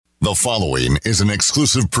The following is an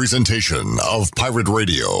exclusive presentation of Pirate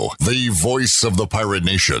Radio, the voice of the pirate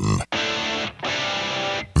nation.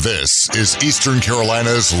 This is Eastern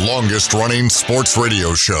Carolina's longest-running sports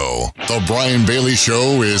radio show. The Brian Bailey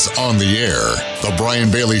Show is on the air. The Brian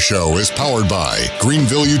Bailey Show is powered by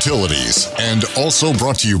Greenville Utilities and also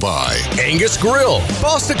brought to you by Angus Grill,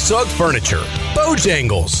 Bostic Sugg Furniture,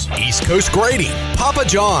 Bojangles, East Coast Grading, Papa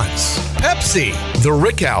John's, Pepsi, The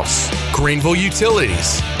Rick House, Greenville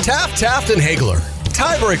Utilities, Taft and Hagler,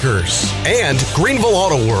 Tiebreakers, and Greenville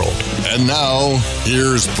Auto World. And now,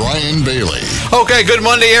 here's Brian Bailey. Okay, good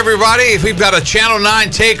Monday, everybody. We've got a Channel 9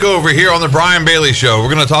 takeover here on the Brian Bailey Show.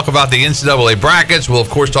 We're going to talk about the NCAA brackets. We'll, of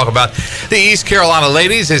course, talk about the East Carolina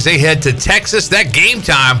ladies as they head to Texas. That game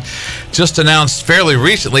time just announced fairly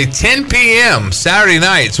recently, 10 p.m. Saturday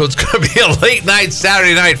night. So it's going to be a late night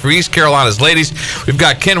Saturday night for East Carolina's ladies. We've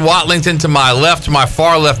got Ken Watlington to my left, to my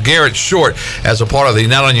far left, Garrett Short, as a part of the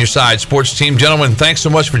Not On Your Side sports team. Gentlemen, thanks so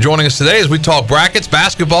much for joining us today as we talk brackets,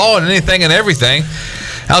 basketball, and anything and everything.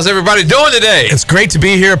 How's everybody doing today? It's great to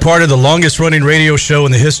be here, part of the longest-running radio show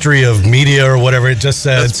in the history of media, or whatever it just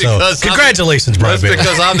said. So, congratulations, Brian. That's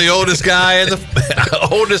because I'm the oldest guy and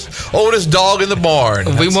the oldest dog in the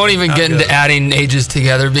barn. We won't even get into adding ages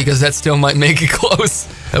together because that still might make it close.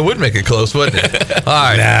 It would make it close, wouldn't it? All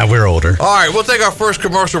right. Nah, we're older. All right, we'll take our first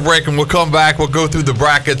commercial break, and we'll come back. We'll go through the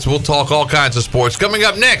brackets. We'll talk all kinds of sports. Coming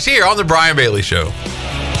up next here on the Brian Bailey Show.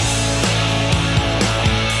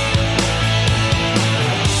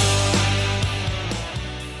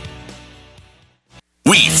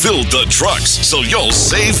 We filled the trucks so you'll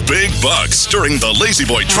save big bucks during the Lazy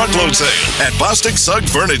Boy Truckload Sale at Bostic Sugg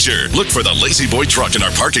Furniture. Look for the Lazy Boy truck in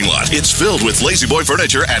our parking lot. It's filled with Lazy Boy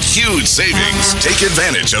furniture at huge savings. Take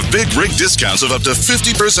advantage of big rig discounts of up to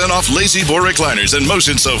 50% off Lazy Boy recliners and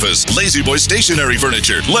motion sofas, Lazy Boy stationary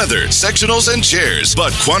furniture, leather, sectionals, and chairs.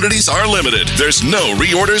 But quantities are limited. There's no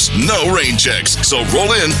reorders, no rain checks. So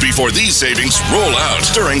roll in before these savings roll out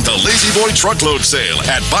during the Lazy Boy Truckload Sale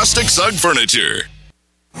at Bostic Sugg Furniture.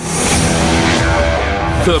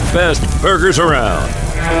 The best burgers around.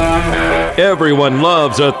 Everyone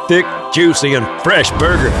loves a thick, juicy, and fresh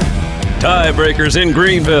burger. Tiebreakers in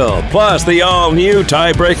Greenville, plus the all-new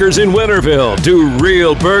Tiebreakers in Winterville, do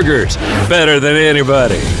real burgers better than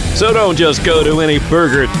anybody. So don't just go to any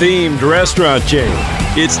burger-themed restaurant chain.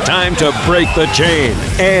 It's time to break the chain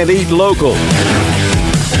and eat local.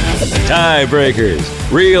 Tiebreakers,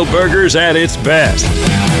 real burgers at its best.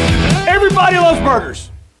 Everybody loves burgers.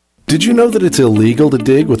 Did you know that it's illegal to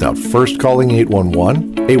dig without first calling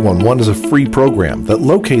 811? 811 is a free program that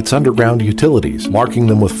locates underground utilities, marking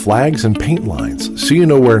them with flags and paint lines so you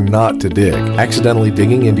know where not to dig. Accidentally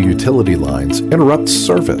digging into utility lines interrupts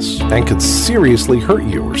service and could seriously hurt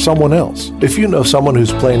you or someone else. If you know someone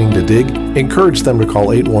who's planning to dig, encourage them to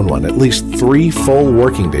call 811 at least 3 full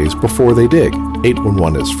working days before they dig.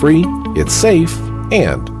 811 is free, it's safe,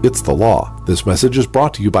 and it's the law. This message is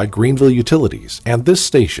brought to you by Greenville Utilities and this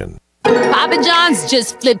station. Papa John's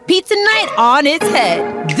just flipped pizza night on its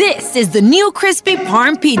head. This is the new crispy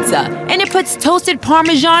Parm Pizza, and it puts toasted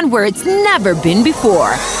Parmesan where it's never been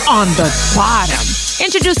before, on the bottom.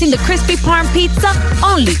 Introducing the crispy Parm Pizza,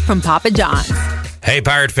 only from Papa John's. Hey,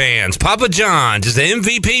 Pirate fans, Papa John's is the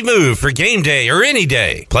MVP move for game day or any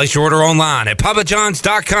day. Place your order online at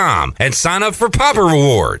papajohns.com and sign up for Papa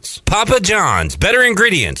Rewards. Papa John's, better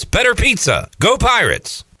ingredients, better pizza. Go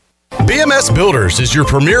Pirates! BMS Builders is your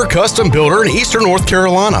premier custom builder in Eastern North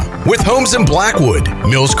Carolina. With homes in Blackwood,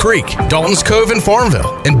 Mills Creek, Dalton's Cove and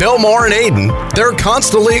Farmville, and Belmar and Ayden, they're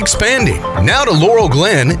constantly expanding. Now to Laurel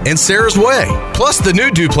Glen and Sarah's Way, plus the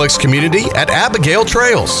new duplex community at Abigail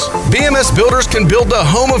Trails. BMS Builders can build the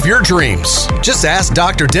home of your dreams. Just ask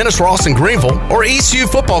Dr. Dennis Ross in Greenville or ECU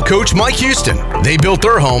football coach Mike Houston. They built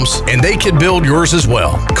their homes, and they can build yours as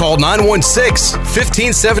well. Call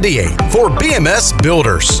 916-1578 for BMS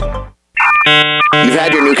Builders. You've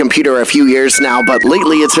had your new computer a few years now, but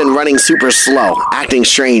lately it's been running super slow, acting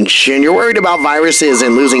strange, and you're worried about viruses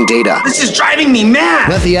and losing data. This is driving me mad!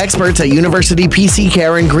 Let the experts at University PC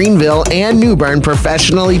Care in Greenville and New Bern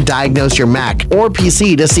professionally diagnose your Mac or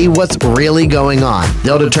PC to see what's really going on.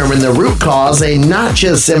 They'll determine the root cause and not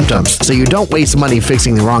just symptoms, so you don't waste money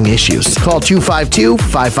fixing the wrong issues. Call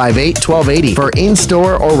 252-558-1280 for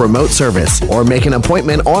in-store or remote service, or make an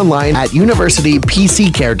appointment online at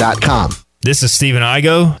universitypccare.com. This is Stephen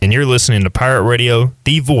Igo, and you're listening to Pirate Radio,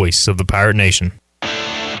 the voice of the Pirate Nation.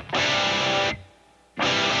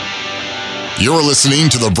 You're listening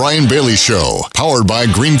to The Brian Bailey Show, powered by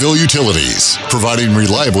Greenville Utilities, providing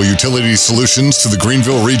reliable utility solutions to the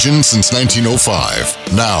Greenville region since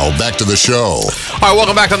 1905. Now, back to the show. All right,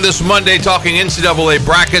 welcome back on this Monday, talking NCAA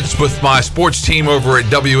brackets with my sports team over at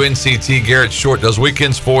WNCT. Garrett Short does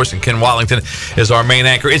weekends for us, and Ken Watlington is our main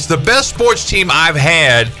anchor. It's the best sports team I've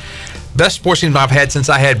had since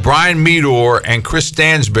I had Brian Meador and Chris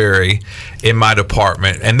Stansberry in my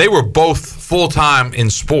department, and they were both full-time in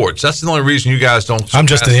sports. That's the only reason you guys don't surpass. I'm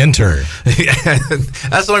just an intern.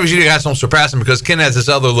 That's the only reason you guys don't surpass him, because Ken has this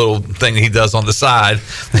other little thing he does on the side.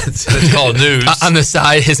 It's called news. On the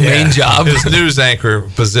side, his main job. His news anchor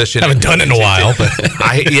position. I haven't done it in a while. But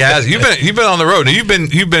he has. You've been on the road. Now,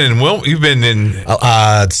 you've been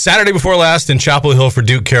in Saturday before last in Chapel Hill for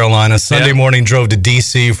Duke, Carolina. Sunday morning drove to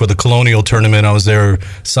D.C. for the Colonial Tournament. I was there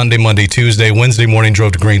Sunday, Monday, Tuesday. Wednesday morning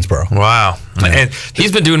drove to Greensboro. Wow. Yeah. And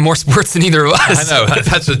he's been doing more sports than either of us. I know,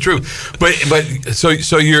 that's the truth. But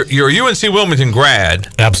so you're a UNC Wilmington grad.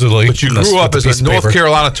 Absolutely. But you grew up as a North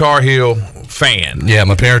Carolina Tar Heel fan. Yeah,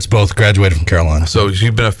 my parents both graduated from Carolina. So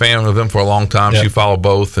you've been a fan of them for a long time. Yep. So you follow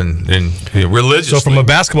both and religiously. So from a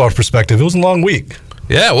basketball perspective, it was a long week.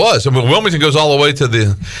 Yeah, it was. I mean, Wilmington goes all the way to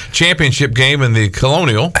the championship game in the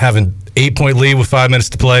Colonial. Having 8-point lead with 5 minutes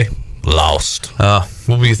to play, lost. What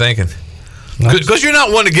were you thinking? Because you're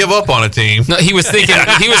not one to give up on a team. No, he was thinking,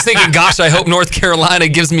 gosh, I hope North Carolina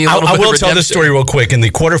gives me a little bit of redemption. I will tell this story real quick. In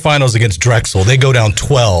the quarterfinals against Drexel, they go down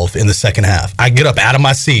 12 in the second half. I get up out of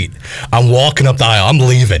my seat. I'm walking up the aisle. I'm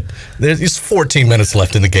leaving. There's 14 minutes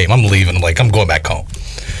left in the game. I'm leaving. I'm going back home.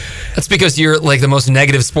 That's because you're like the most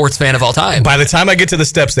negative sports fan of all time. By the time I get to the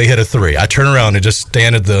steps, they hit a 3. I turn around and just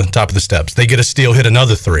stand at the top of the steps. They get a steal, hit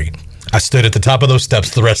another 3. I stood at the top of those steps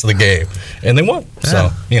the rest of the game, and they won.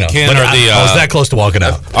 So, Ken, I was that close to walking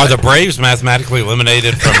out. Are the Braves mathematically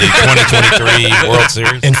eliminated from the 2023 World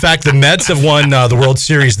Series? In fact, the Mets have won the World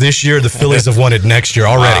Series this year. The Phillies have won it next year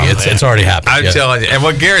already. It's already happened. I'm telling you. And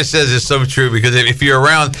what Garrett says is so true, because if you're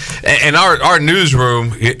around, and our newsroom,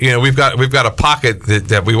 we've got a pocket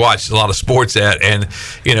that we watch a lot of sports at, and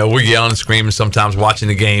we're yelling and screaming sometimes watching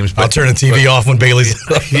the games. I'll turn the TV off when Bailey's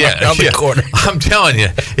around the corner. I'm telling you,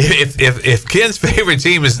 if Ken's favorite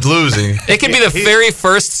team is losing, it can be the very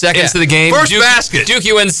first seconds of the game. First basket. Duke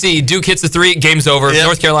UNC. Duke hits the 3. Game's over.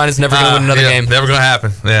 North Carolina's never going to win another game. Never going to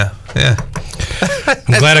happen. Yeah.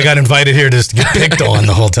 I'm glad I got invited here just to get picked on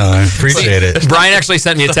the whole time. Appreciate it. Brian actually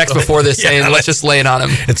sent me a text before this saying, let's just lay it on him.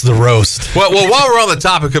 It's the roast. Well, while we're on the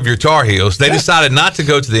topic of your Tar Heels, they decided not to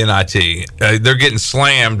go to the NIT. They're getting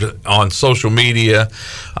slammed on social media.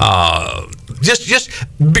 Just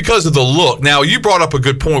because of the look. Now, you brought up a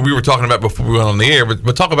good point we were talking about before we went on the air,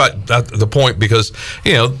 but talk about the point, because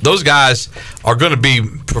those guys are going to be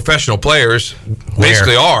professional players.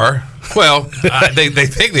 Basically are. Well, they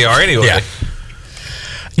think they are anyway. Yeah.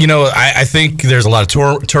 I think there's a lot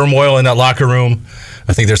of turmoil in that locker room.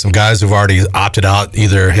 I think there's some guys who've already opted out.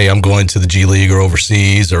 Either, hey, I'm going to the G League or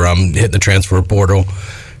overseas, or I'm hitting the transfer portal.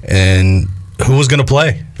 And who was going to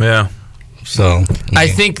play? Yeah. So I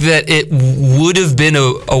think that it would have been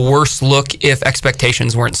a worse look if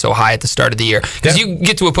expectations weren't so high at the start of the year. Because you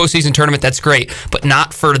get to a postseason tournament, that's great, but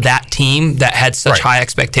not for that team that had such high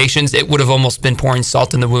expectations. It would have almost been pouring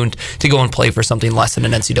salt in the wound to go and play for something less than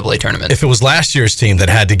an NCAA tournament. If it was last year's team that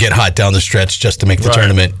had to get hot down the stretch just to make the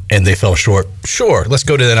tournament and they fell short, sure, let's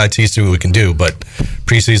go to the NIT, see what we can do. But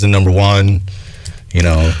preseason number 1.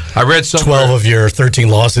 I read somewhere 12 of your 13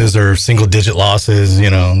 losses or single-digit losses.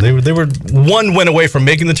 They were 1 win away from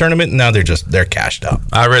making the tournament, and now they're cashed out.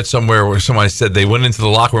 I read somewhere where somebody said they went into the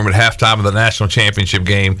locker room at halftime of the national championship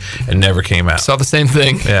game and never came out. Saw the same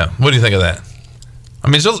thing. Yeah. What do you think of that? I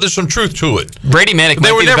mean, there's some truth to it. Brady Manick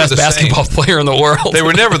might be the best basketball player in the world. They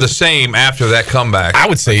were never the same after that comeback. I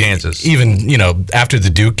would say Kansas. Even after the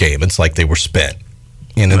Duke game, it's like they were spent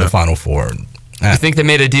in the Final Four. I think they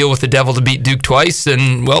made a deal with the devil to beat Duke twice,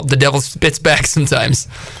 and, the devil spits back sometimes.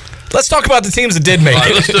 Let's talk about the teams that did make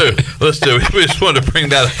it. Let's do. We just wanted to bring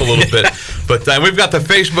that up a little bit. But we've got the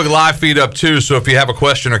Facebook Live feed up, too, so if you have a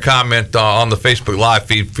question or comment on the Facebook Live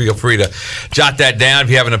feed, feel free to jot that down if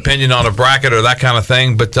you have an opinion on a bracket or that kind of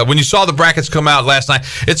thing. But when you saw the brackets come out last night,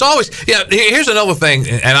 it's always, here's another thing,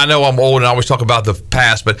 and I know I'm old and I always talk about the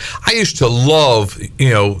past, but I used to love,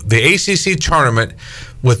 the ACC tournament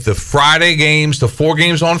with the Friday games, the 4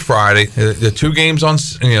 games on Friday, the 2 games on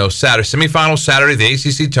Saturday, semifinal Saturday, the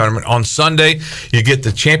ACC tournament. On Sunday, you get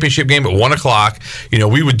the championship game at 1 o'clock.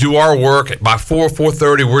 We would do our work by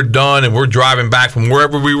 4:30. We're done, and we're driving back from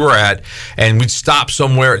wherever we were at, and we'd stop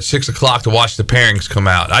somewhere at 6 o'clock to watch the pairings come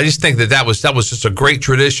out. I just think that was just a great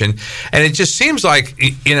tradition, and it just seems like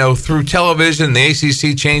through television, the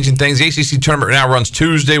ACC changing things. The ACC tournament now runs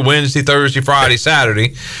Tuesday, Wednesday, Thursday, Friday,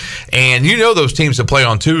 Saturday, and those teams that play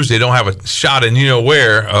on Tuesday don't have a shot in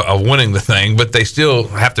where of winning the thing, but they still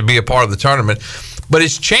have to be a part of the tournament. But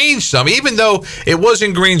it's changed some, even though it was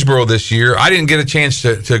in Greensboro this year. I didn't get a chance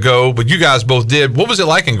to go, but you guys both did. What was it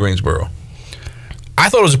like in Greensboro? I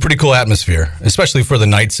thought it was a pretty cool atmosphere, especially for the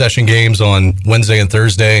night session games on Wednesday and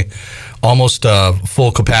Thursday. Almost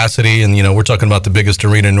full capacity, and we're talking about the biggest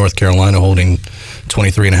arena in North Carolina, holding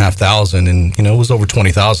 23,500, and it was over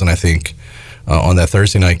 20,000, I think, on that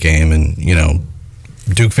Thursday night game. And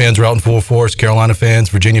Duke fans were out in full force, Carolina fans,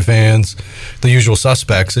 Virginia fans, the usual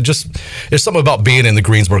suspects. There's something about being in the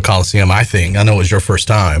Greensboro Coliseum, I think. I know it was your first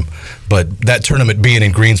time, but that tournament being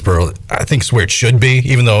in Greensboro, I think is where it should be,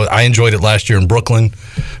 even though I enjoyed it last year in Brooklyn.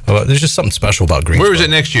 There's just something special about Greensboro. Where is it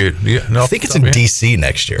next year? I think it's in D.C.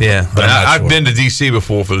 next year. Yeah, but I've been to D.C.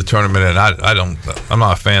 before for the tournament, and I'm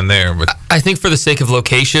not a fan there. But I think for the sake of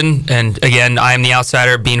location, and again, I am the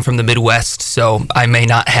outsider being from the Midwest, so I may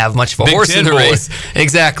not have much of a horse in the race.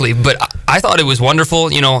 Exactly, but I thought it was wonderful.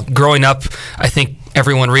 Growing up, I think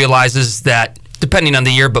everyone realizes that, depending on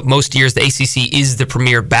the year, but most years the ACC is the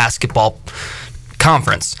premier basketball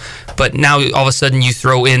conference. But now all of a sudden you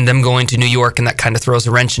throw in them going to New York, and that kind of throws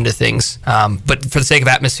a wrench into things. But for the sake of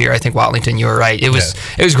atmosphere, I think, Watlington, you were right. It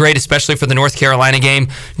was great, especially for the North Carolina game.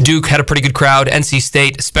 Duke had a pretty good crowd. NC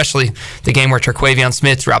State, especially the game where Terquavion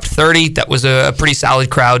Smith dropped 30, that was a pretty solid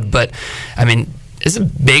crowd. But I mean, it's a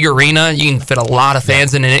big arena. You can fit a lot of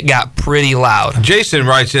fans in, and it got pretty loud. Jason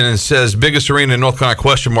writes in and says, biggest arena in North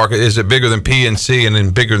Carolina, ? Is it bigger than PNC and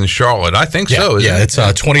then bigger than Charlotte? I think so. It's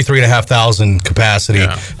 23,500 capacity.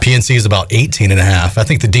 Yeah. PNC is about 18,500. I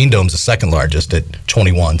think the Dean Dome's the second largest at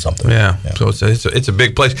 21 something. Yeah. So it's a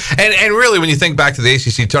big place. And really, when you think back to the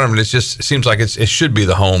ACC tournament, it just seems like it should be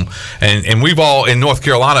the home. And we've all, in North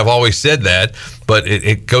Carolina, have always said that. But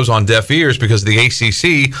it goes on deaf ears because the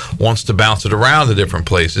ACC wants to bounce it around to different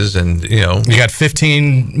places. And, you got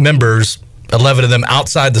 15 members, 11 of them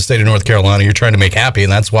outside the state of North Carolina you're trying to make happy.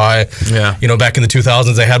 And that's why, back in the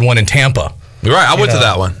 2000s, they had one in Tampa. You're right. I went to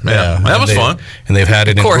that one. Yeah. That was fun. And they've had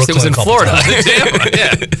it in Brooklyn. Of course, it was in Florida.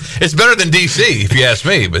 It's better than D.C., if you ask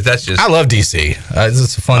me. But that's just... I love D.C.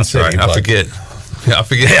 It's a fun city. Right. I forget.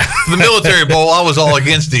 The military bowl. I was all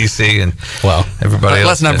against DC, and everybody else.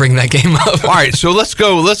 Let's not bring that game up. All right, so let's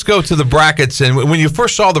go to the brackets. And when you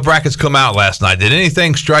first saw the brackets come out last night, did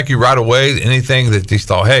anything strike you right away? Anything that you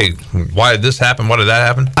thought, hey, why did this happen? Why did that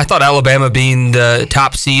happen? I thought Alabama being the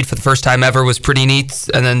top seed for the first time ever was pretty neat.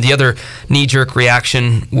 And then the other knee-jerk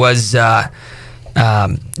reaction was the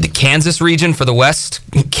Kansas region for the West.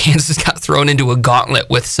 Kansas got thrown into a gauntlet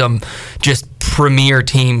with some just premier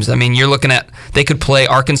teams. I mean, you're looking at, they could play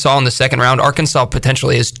Arkansas in the second round. Arkansas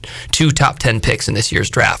potentially has 2 top 10 picks in this year's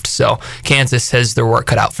draft. So Kansas has their work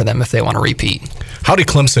cut out for them if they want to repeat. How did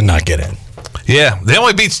Clemson not get in? Yeah, they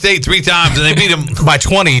only beat State 3 times, and they beat them by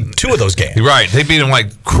 22 of those games. Right, they beat them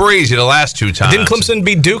like crazy the last 2 times. Didn't Clemson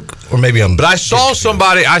beat Duke? Or maybe I'm... But I saw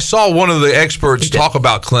one of the experts talk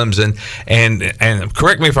about Clemson, and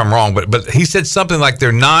correct me if I'm wrong, but he said something like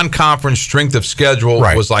their non-conference strength of schedule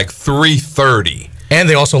was like 330. And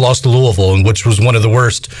they also lost to Louisville, which was one of the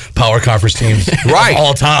worst power conference teams of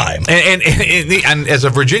all time. And as a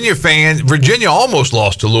Virginia fan, Virginia almost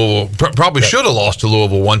lost to Louisville. Probably should have lost to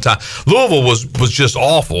Louisville one time. Louisville was just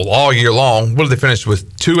awful all year long. What did they finish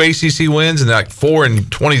with? 2 ACC wins and like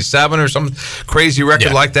 4-27 or some crazy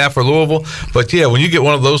record like that for Louisville. But yeah, when you get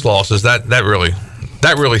one of those losses, that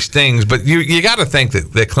really stings. But you got to think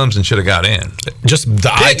that Clemson should have got in. Just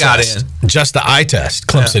the eye test. Just the eye test.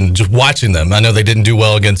 Clemson, just watching them. I know they didn't do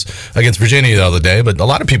well against Virginia the other day, but a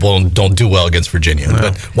lot of people don't do well against Virginia. Yeah.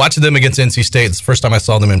 But watching them against NC State, it's the first time I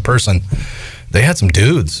saw them in person. They had some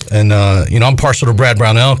dudes. And, I'm partial to Brad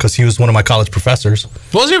Brownell because he was one of my college professors.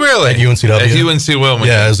 Was he really? At UNCW. At UNC Wilmington.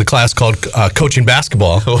 Yeah, it was a class called Coaching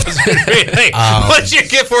Basketball. Was it really? What'd you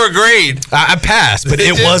get for a grade? I passed, but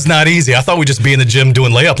it was not easy. I thought we'd just be in the gym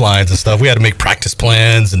doing layup lines and stuff. We had to make practice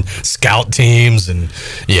plans and scout teams. And,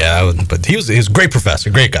 but he was a great professor,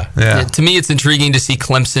 great guy. Yeah. To me, it's intriguing to see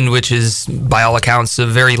Clemson, which is, by all accounts, a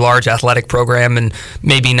very large athletic program and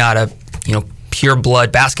maybe not a, pure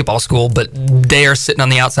blood basketball school, but they are sitting on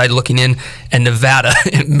the outside looking in, and Nevada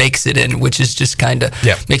makes it in, which is just kind of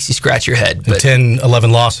makes you scratch your head. But 10,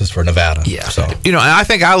 11 losses for Nevada. Yeah. So. And I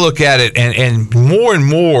think I look at it, and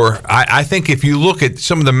more, I think if you look at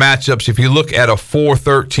some of the matchups, if you look at a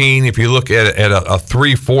 4-13, if you look at a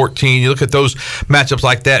 3-14, you look at those matchups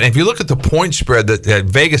like that, and if you look at the point spread that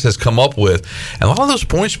Vegas has come up with, and a lot of those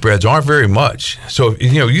point spreads aren't very much. So,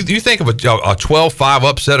 you think of a 12-5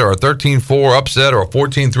 upset or a 13-4 upset or a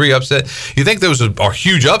 14-3 upset, you think those are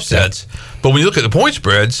huge upsets. Yeah. But when you look at the point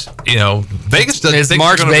spreads, Vegas doesn't it's think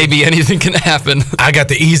March, baby. Anything can happen. I got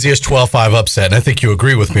the easiest 12-5 upset, and I think you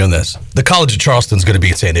agree with me on this. The College of Charleston's going to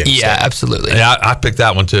beat San Diego State. Yeah, absolutely. Yeah, I picked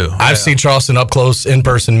that one too. I've seen Charleston up close in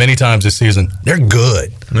person many times this season. They're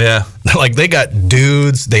good. Yeah. Like, they got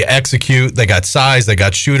dudes, they execute, they got size, they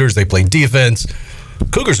got shooters, they play defense.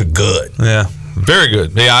 Cougars are good. Yeah. Very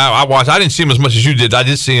good. Yeah, I watched. I didn't see him as much as you did. I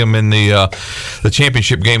did see him in the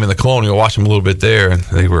championship game in the Colonial. Watched him a little bit there, and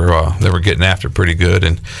they were getting after it pretty good.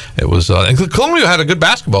 And it was. And Colonial had a good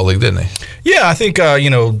basketball league, didn't they? Yeah, I think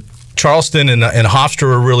Charleston and Hofstra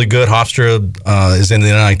are really good. Hofstra is in the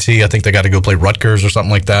NIT. I think they got to go play Rutgers or something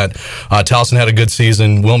like that. Towson had a good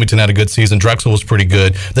season. Wilmington had a good season. Drexel was pretty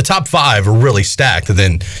good. The top 5 are really stacked. And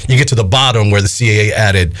then you get to the bottom where the CAA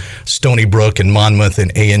added Stony Brook and Monmouth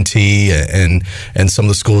and A&T and some of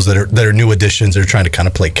the schools that are new additions. They're trying to kind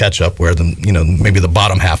of play catch up where maybe the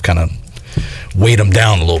bottom half kind of weight them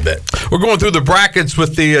down a little bit. We're going through the brackets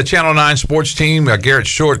with the Channel 9 sports team. Garrett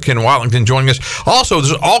Short, Ken Watlington joining us. Also,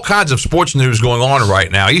 there's all kinds of sports news going on right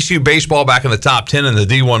now. ECU baseball back in the top 10 in the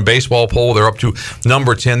D1 baseball poll. They're up to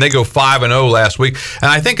number 10. They go 5-0 last week. And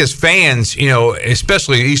I think as fans,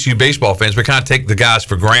 especially ECU baseball fans, we kind of take the guys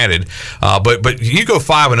for granted. But you go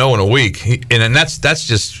 5-0 in a week, and that's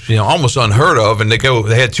just almost unheard of. And they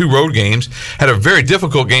had 2 road games, had a very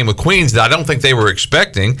difficult game with Queens that I don't think they were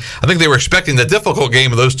expecting. I think they were expecting the difficult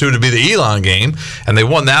game of those 2 to be the Elon game, and they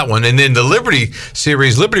won that one. And then the Liberty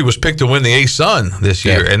series, Liberty was picked to win the A-Sun this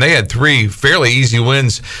year, and they had 3 fairly easy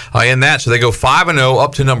wins in that. So they go 5-0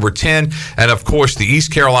 up to number 10, and of course the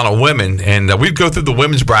East Carolina women. And we'd go through the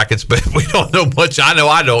women's brackets, but we don't know much. I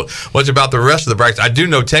don't much about the rest of the brackets. I do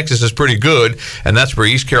know Texas is pretty good, and that's where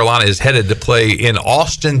East Carolina is headed to play in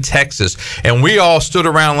Austin, Texas. And we all stood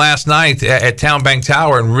around last night at Town Bank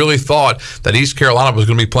Tower and really thought that East Carolina was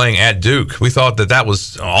going to be playing at Duke. We thought that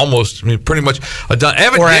was almost pretty much a done.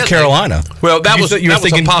 Or at Carolina. Well, that was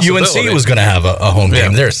thinking UNC was going to have a home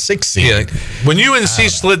game. They're a 6th seed. Yeah. When UNC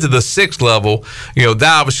slid to the 6th level, that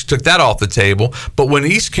obviously took that off the table. But when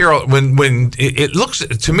East Carolina, when it looks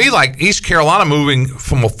to me like East Carolina moving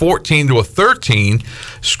from a 14 to a 13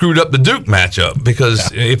 screwed up the Duke matchup,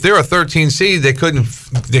 because if they're a 13 seed, they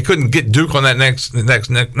couldn't get Duke on that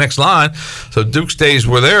next line. So Duke stays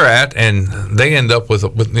where they're at, and they end up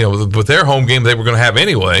with their home game they were going to have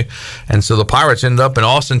anyway. And so the Pirates end up in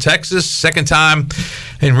Austin, Texas. Second time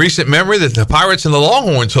in recent memory that the Pirates and the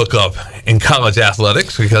Longhorns hook up in college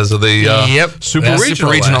athletics because of the Super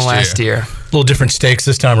Regional last year. A little different stakes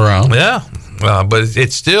this time around. Yeah. But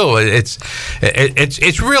it's still it's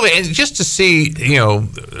really, and just to see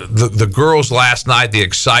the girls last night, the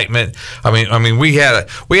excitement. I mean we had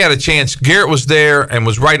a chance. Garrett was there and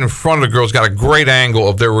was right in front of the girls, got a great angle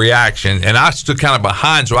of their reaction, and I stood kind of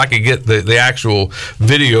behind so I could get the actual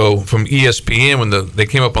video from ESPN when they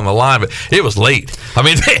came up on the line. But it was late. I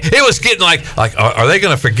mean, it was getting like are they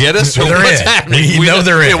going to forget us? Or what's happening? We know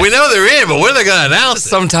they're in. Yeah, we know they're in, but when are they going to announce it?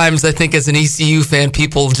 Sometimes I think as an ECU fan,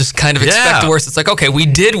 people just kind of expect worse. It's like, okay, we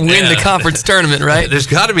did win the conference tournament, right? There's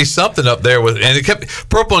got to be something up there and it kept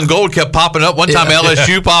purple and gold kept popping up. One time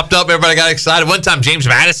LSU popped up, everybody got excited. One time James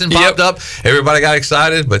Madison popped up, everybody got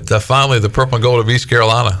excited. But finally, the purple and gold of East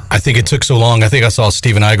Carolina. I think it took so long. I think I saw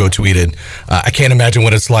Stephen Igo tweeted, I can't imagine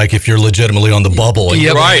what it's like if you're legitimately on the bubble and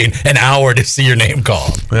you're waiting an hour to see your name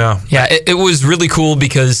called. Yeah, it was really cool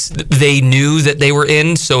because they knew that they were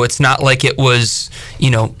in, so it's not like it was,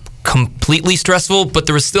 completely stressful, but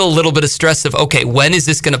there was still a little bit of stress of, okay, when is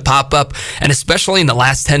this going to pop up? And especially in the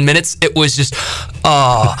last 10 minutes, it was just,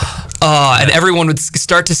 and everyone would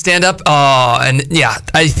start to stand up. And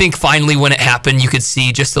I think finally when it happened, you could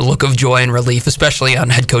see just the look of joy and relief, especially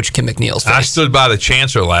on head coach Kim McNeil's face. I stood by the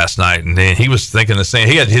chancellor last night, and he was thinking the same.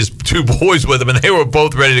 He had his 2 boys with him, and they were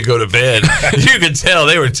both ready to go to bed. You could tell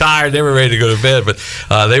they were tired. They were ready to go to bed, but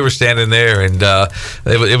they were standing there, and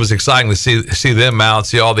it was exciting to see them out,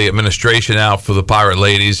 see all the administration out for the Pirate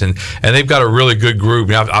ladies, and they've got a really good group.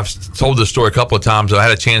 I've told this story a couple of times. I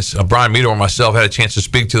had a chance, Brian Meador and myself had a chance to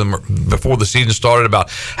speak to them before the season started about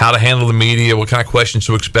how to handle the media, what kind of questions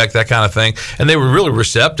to expect, that kind of thing. And they were really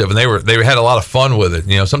receptive, and they had a lot of fun with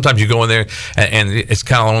it. Sometimes you go in there and it's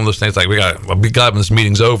kind of one of those things like I'll be glad when this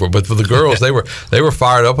meeting's over. But for the girls, they were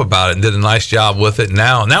fired up about it and did a nice job with it.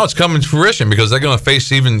 Now it's coming to fruition because they're going to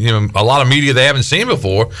face even a lot of media they haven't seen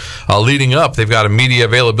before leading up. They've got a media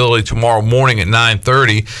availability tomorrow morning at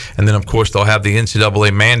 9:30, and then of course they'll have the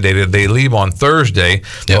NCAA mandated. They leave on Thursday.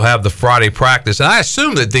 They'll have the Friday practice, and I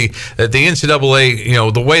assume that the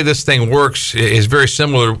NCAA, the way this thing works is very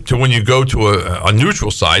similar to when you go to a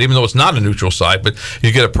neutral site, even though it's not a neutral site, but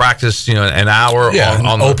you get a practice, an hour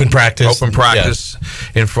on open practice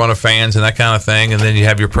in front of fans and that kind of thing, and then you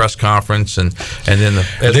have your press conference, and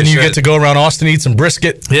then you get to go around Austin, eat some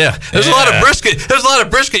brisket. Yeah, there's a lot of brisket. There's a lot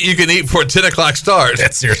of brisket you can eat for a 10 o'clock start.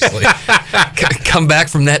 That's seriously. Come back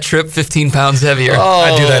from that trip 15 pounds heavier.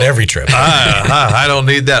 I do that every trip. I don't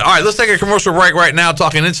need that. All right, let's take a commercial break right now,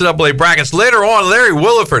 talking NCAA brackets. Later on, Larry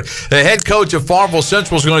Williford, the head coach of Farmville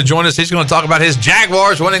Central, is going to join us. He's going to talk about his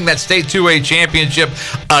Jaguars winning that state 2A championship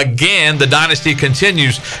again. The dynasty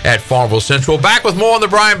continues at Farmville Central. Back with more on the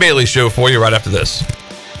Brian Bailey Show for you right after this.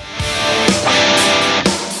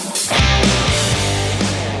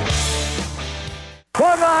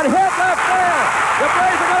 Swung on, hit left there. The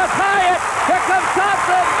Braves are going to tie it. Here comes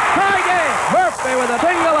Thompson. Tie game. Murphy with a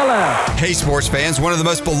single to left. Hey, sports fans, one of the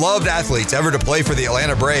most beloved athletes ever to play for the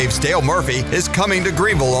Atlanta Braves, Dale Murphy, is coming to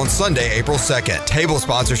Greenville on Sunday, April 2nd. Table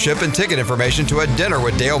sponsorship and ticket information to a dinner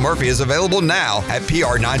with Dale Murphy is available now at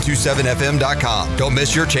pr927fm.com. Don't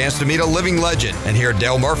miss your chance to meet a living legend and hear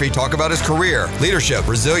Dale Murphy talk about his career, leadership,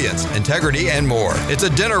 resilience, integrity, and more. It's a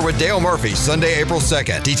dinner with Dale Murphy, Sunday, April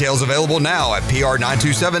 2nd. Details available now at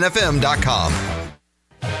pr927fm.com.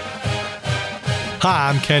 Hi,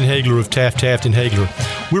 I'm Ken Hagler of Taft Hagler.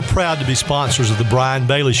 We're proud to be sponsors of the Brian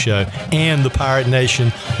Bailey Show and the Pirate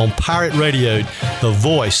Nation on Pirate Radio, the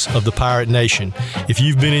voice of the Pirate Nation. If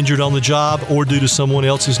you've been injured on the job or due to someone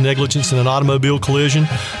else's negligence in an automobile collision,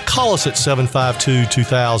 call us at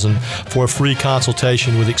 752-2000 for a free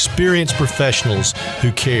consultation with experienced professionals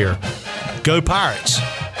who care. Go Pirates!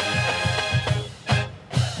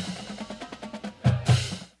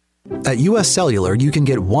 At US Cellular, you can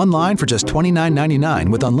get one line for just $29.99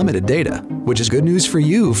 with unlimited data, which is good news for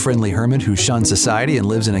you, friendly hermit who shuns society and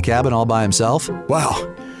lives in a cabin all by himself.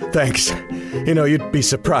 Wow, thanks. You'd be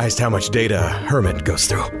surprised how much data a hermit goes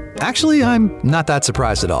through. Actually, I'm not that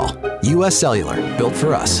surprised at all. US Cellular, built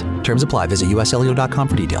for us. Terms apply. Visit uscellular.com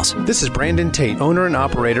for details. This is Brandon Tate, owner and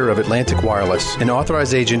operator of Atlantic Wireless, an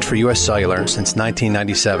authorized agent for US Cellular since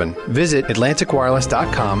 1997. Visit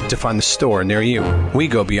atlanticwireless.com to find the store near you. We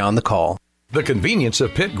go beyond the call. The convenience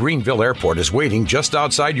of Pitt Greenville Airport is waiting just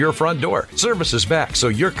outside your front door. Service is back, so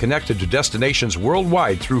you're connected to destinations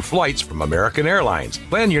worldwide through flights from American Airlines.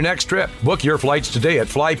 Plan your next trip. Book your flights today at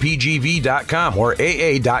flypgv.com or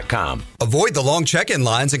aa.com. Avoid the long check-in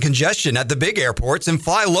lines and congestion at the big airports and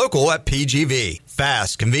fly local at PGV.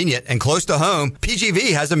 Fast, convenient, and close to home,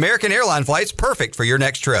 PGV has American Airline flights perfect for your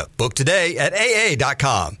next trip. Book today at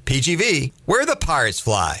aa.com. PGV, where the pirates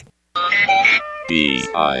fly.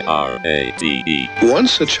 P-I-R-A-D-E.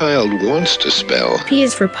 Once a child wants to spell. P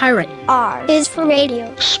is for pirate. R is for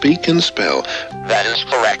radio. Speak and spell. That is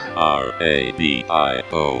correct.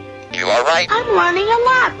 R-A-D-I-O. You are right. I'm learning a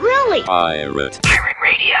lot, really. Pirate. Pirate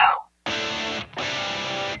Radio.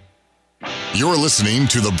 You're listening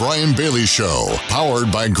to The Brian Bailey Show,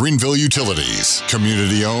 powered by Greenville Utilities.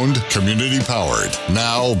 Community owned, community powered.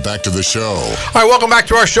 Now, back to the show. All right, welcome back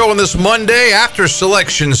to our show on this Monday. After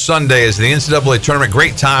Selection Sunday is the NCAA tournament.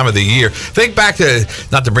 Great time of the year. Think back to,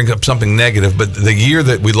 not to bring up something negative, but the year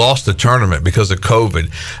that we lost the tournament because of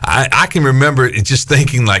COVID. I can remember just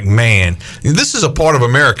thinking like, man, this is a part of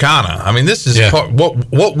Americana. I mean, this is part,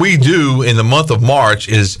 what we do in the month of March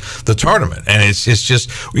is the tournament. And it's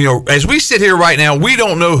just, as we sit here right now, we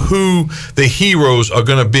don't know who the heroes are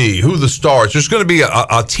going to be, who the stars. There's going to be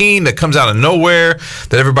a team that comes out of nowhere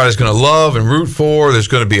that everybody's going to love and root for. There's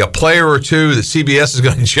going to be a player or two that CBS is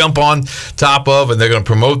going to jump on top of, and they're going to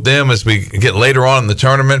promote them as we get later on in the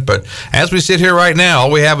tournament. But as we sit here right now,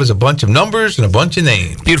 all we have is a bunch of numbers and a bunch of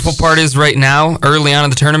names. Beautiful part is right now, early on in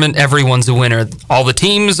the tournament, everyone's a winner. All the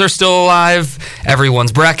teams are still alive,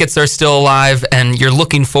 everyone's brackets are still alive, and you're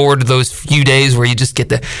looking forward to those few days where you just get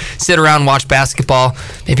to sit around, watch basketball,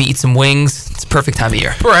 maybe eat some wings. It's a perfect time of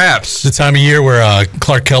year. Perhaps. The time of year where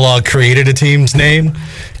Clark Kellogg created a team's name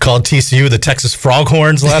called TCU, the Texas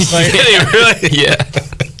Froghorns, last night. Did he really? Yeah.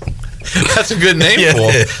 That's a good name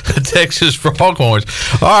for them. Texas Foghorns.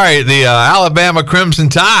 All right, the Alabama Crimson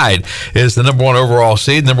Tide is the number 1 overall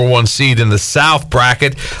seed, number 1 seed in the South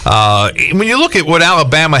bracket. When you look at what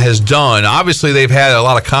Alabama has done, obviously they've had a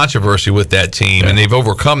lot of controversy with that team, and they've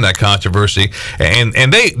overcome that controversy.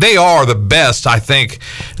 And they are the best, I think,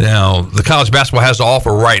 the college basketball has to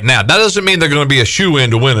offer right now. That doesn't mean they're going to be a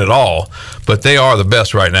shoe-in to win it all, but they are the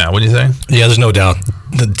best right now. What do you think? Yeah, there's no doubt.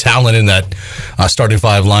 The talent in that starting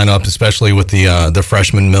 5 lineup, especially with the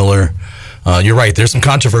freshman Miller. You're right. There's some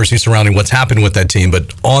controversy surrounding what's happened with that team,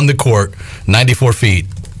 but on the court, 94 feet,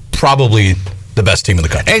 probably the best team in the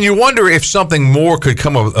country. And you wonder if something more could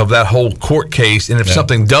come of that whole court case, and if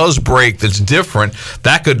something does break that's different,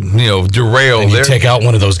 that could derail. And you take out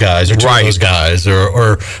one of those guys or two of those guys,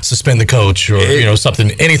 or suspend the coach, or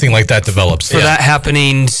something, anything like that develops. For that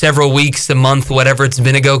happening several weeks, a month, whatever it's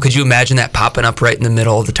been ago, could you imagine that popping up right in the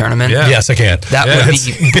middle of the tournament? Yeah. Yes, I can. That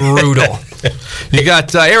would be brutal. You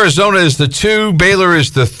got Arizona is the 2, Baylor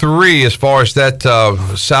is the 3 as far as that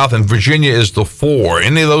South, and Virginia is the 4.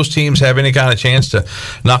 Any of those teams have any kind of chance to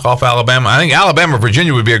knock off Alabama? I think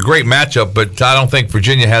Alabama-Virginia would be a great matchup, but I don't think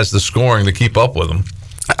Virginia has the scoring to keep up with them.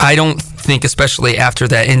 I don't think, especially after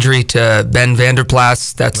that injury to Ben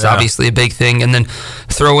Vanderplas, that's obviously a big thing. And then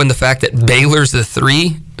throw in the fact that Baylor's the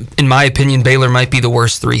 3. In my opinion, Baylor might be the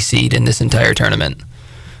worst 3 seed in this entire tournament.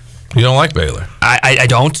 You don't like Baylor? I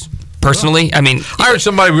don't. Personally, I mean, I heard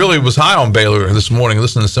somebody really was high on Baylor this morning,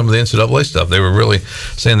 listening to some of the NCAA stuff. They were really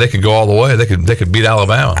saying they could go all the way. They could beat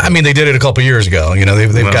Alabama. I mean, they did it a couple years ago.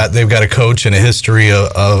 They've got a coach and a history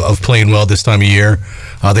of playing well this time of year.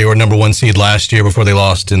 They were number 1 seed last year before they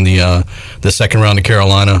lost in the second round to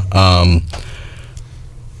Carolina.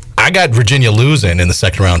 I got Virginia losing in the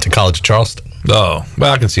second round to College of Charleston. Oh,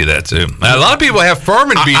 well, I can see that too. A lot of people have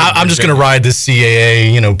Furman beating. I'm just going to ride this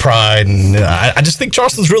CAA, pride, and I just think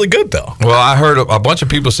Charleston's really good, though. Well, I heard a bunch of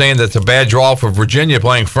people saying that it's a bad draw for Virginia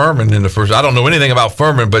playing Furman in the first. I don't know anything about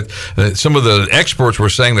Furman, but some of the experts were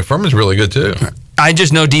saying that Furman's really good too. I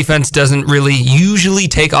just know defense doesn't really usually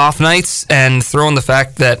take off nights, and throw in the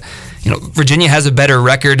fact that Virginia has a better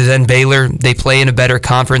record than Baylor. They play in a better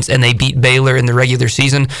conference, and they beat Baylor in the regular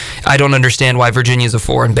season. I don't understand why Virginia's a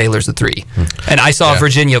 4 and Baylor's a 3. And I saw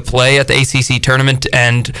Virginia play at the ACC tournament,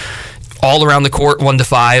 and all around the court, 1 to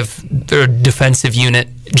 5, their defensive unit.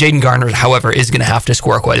 Jaden Gardner, however, is going to have to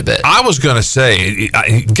score quite a bit. I was going to say,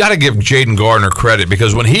 you got to give Jaden Gardner credit,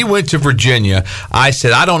 because when he went to Virginia, I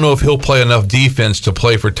said, I don't know if he'll play enough defense to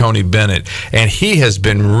play for Tony Bennett, and he has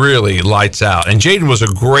been really lights out. And Jaden was a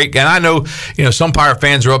great guy. And I know, some Pirate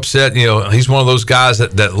fans are upset. He's one of those guys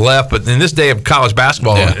that left. But in this day of college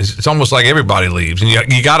basketball, it's almost like everybody leaves. And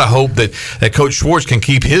you got to hope that Coach Schwartz can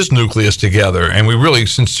keep his nucleus together. And we really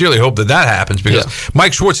sincerely hope that happens, because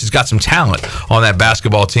Mike Schwartz has got some talent on that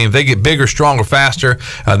basketball team. If they get bigger, stronger, faster,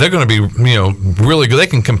 they're going to be really good. They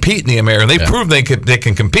can compete in the American. They prove they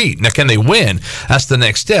can compete. Now, can they win? That's the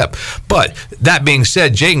next step. But that being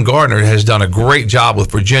said, Jaden Gardner has done a great job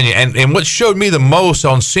with Virginia. And what showed me the most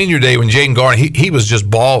on senior day, when Jaden Gardner, he was just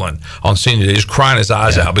balling on senior day, just crying his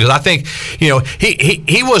eyes out, because I think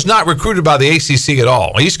he was not recruited by the ACC at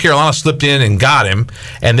all. East Carolina slipped in and got him,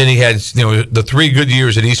 and then he had the 3 good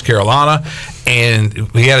years at East Carolina, and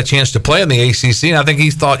he had a chance to play in the ACC. And I think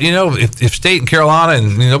he thought, if State and Carolina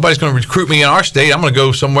and nobody's going to recruit me in our state, I'm going to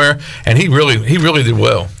go somewhere. And he really did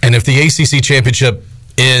well. And if the ACC championship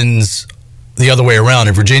ends the other way around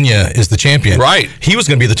and Virginia is the champion, right, he was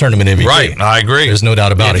going to be the tournament MVP. Right, I agree. There's no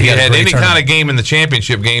doubt about it. If he had any kind of game in the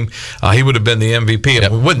championship game, he would have been the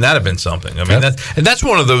MVP. Wouldn't that have been something? I mean, that's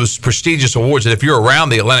one of those prestigious awards that if you're around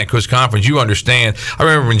the Atlantic Coast Conference, you understand. I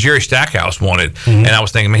remember when Jerry Stackhouse won it, and I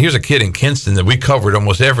was thinking, man, here's a kid in Kinston that we covered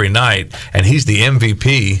almost every night, and he's the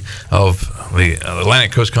MVP of the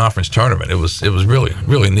Atlantic Coast Conference tournament. It was really,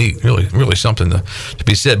 really neat, really something to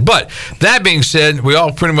be said. But that being said, we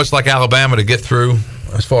all pretty much like Alabama to get through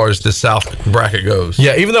as far as the South bracket goes.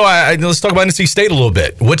 Yeah, even though let's talk about NC State a little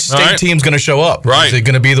bit. Which state team's going to show up? Right. Is it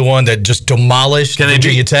going to be the one that just demolished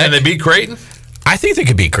Virginia Tech? Can they beat Creighton? I think they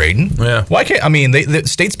could beat Creighton. Yeah. Why can't? I mean, the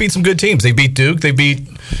State's beat some good teams. They beat Duke. They beat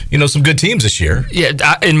some good teams this year. Yeah,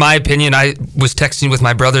 in my opinion, I was texting with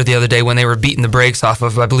my brother the other day when they were beating the brakes off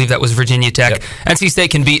of, I believe that was Virginia Tech. Yep. NC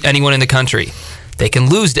State can beat anyone in the country. They can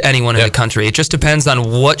lose to anyone in the country. It just depends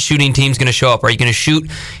on what shooting team's going to show up. Are you going to shoot,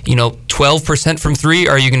 12% from 3,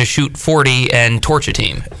 or are you going to shoot 40 and torch a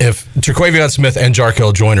team? If Terquavion Smith and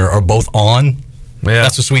Jarkel Joyner are both on,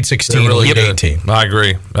 that's a Sweet 16 really Elite 8 team. I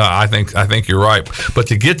agree. I think you're right. But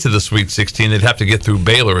to get to the Sweet 16, they'd have to get through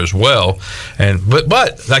Baylor as well.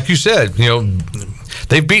 But like you said,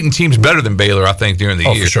 they've beaten teams better than Baylor, I think, during the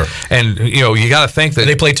year. For sure. And you got to think that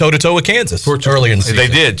they played toe-to-toe with Kansas early in the season. They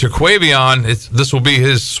did. Terquavion, this will be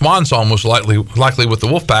his swan song most likely with the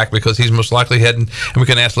Wolfpack, because he's most likely heading, and we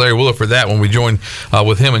can ask Larry Willer for that when we join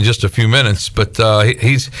with him in just a few minutes. But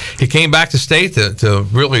he came back to state to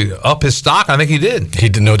really up his stock. I think he did. He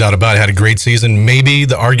did, no doubt about it. Had a great season. Maybe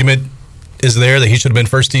the argument is there that he should have been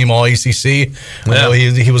first team all ACC. I know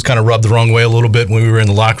he was kind of rubbed the wrong way a little bit when we were in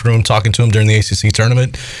the locker room talking to him during the ACC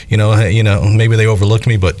tournament. Maybe they overlooked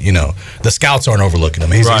me, but the scouts aren't overlooking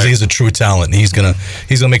him. He's a true talent. And he's gonna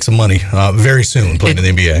make some money very soon playing in the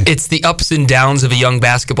NBA. It's the ups and downs of a young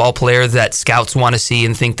basketball player that scouts want to see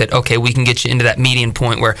and think that, okay, we can get you into that median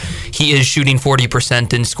point where he is shooting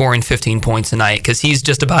 40% and scoring 15 points a night, because he's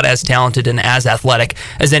just about as talented and as athletic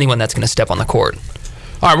as anyone that's going to step on the court.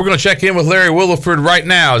 All right, we're going to check in with Larry Williford right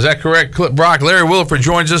now. Is that correct, Clip Brock? Larry Williford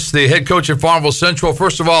joins us, the head coach at Farmville Central.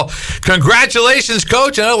 First of all, congratulations,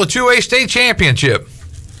 Coach, on the 2A state championship.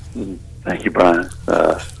 Thank you, Brian. It's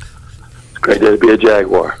a great day to be a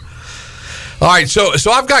Jaguar. All right, so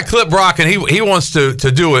I've got Clip Brock, and he wants to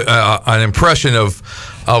do an impression of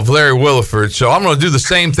Larry Williford. So I'm going to do the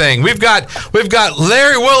same thing. We've got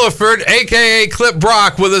Larry Williford, a.k.a. Clip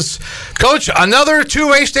Brock, with us. Coach, another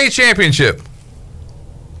 2A state championship.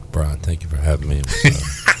 Brian, thank you for having me. It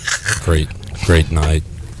was a great night.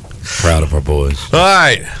 Proud of our boys. All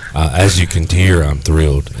right. As you can hear, I'm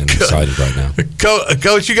thrilled and excited right now.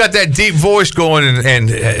 Coach, you got that deep voice going,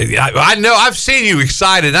 and I know I've seen you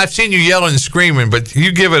excited. I've seen you yelling and screaming, but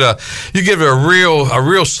you give it a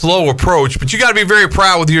real slow approach. But you got to be very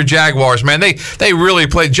proud with your Jaguars, man. They really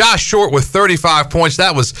played. Josh Short with 35 points.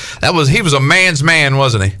 That was he was a man's man,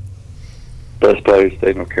 wasn't he? Best player in the state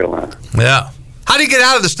of North Carolina. Yeah. How do you get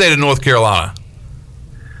out of the state of North Carolina?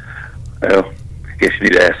 Well, I guess you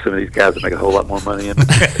need to ask some of these guys that make a whole lot more money in it.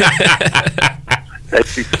 They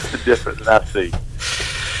see something different than I see.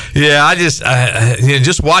 Yeah, I just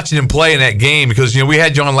watching him play in that game, because we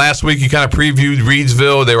had you on last week. You kind of previewed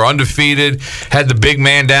Reedsville. They were undefeated, had the big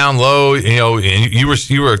man down low. And you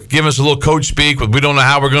were giving us a little coach speak, but we don't know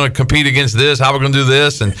how we're going to compete against this, how we're going to do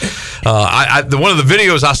this. And one of the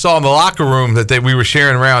videos I saw in the locker room that we were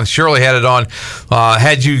sharing around, Shirley had it on,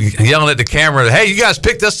 had you yelling at the camera, "Hey, you guys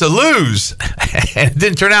picked us to lose," and it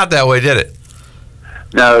didn't turn out that way, did it?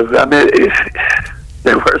 No, I mean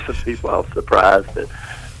there were some people I was surprised that.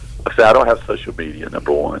 I don't have social media,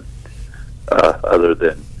 number one, other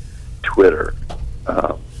than Twitter,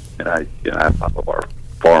 and I follow our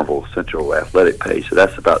Farmville Central athletic page, so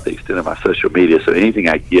that's about the extent of my social media. So anything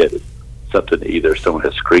I get is something that either someone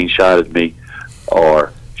has screenshotted me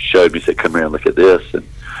or showed me, said, "Come here and look at this." And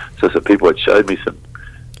so some people had showed me some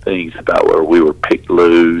things about where we were picked to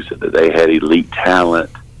lose and that they had elite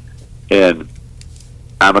talent. And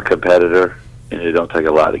I'm a competitor, and it don't take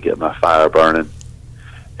a lot to get my fire burning.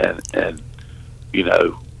 And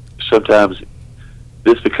sometimes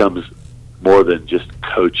this becomes more than just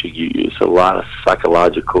coaching. It's a lot of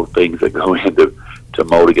psychological things that go into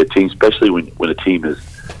molding a team, especially when a team is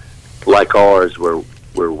like ours, where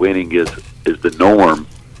winning is the norm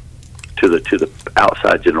to the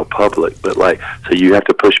outside general public. But so you have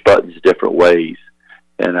to push buttons different ways.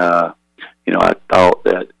 And I thought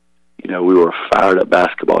that we were a fired up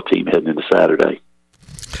basketball team heading into Saturday.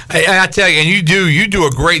 I tell you, and you do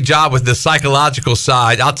a great job with the psychological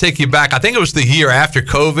side. I'll take you back. I think it was the year after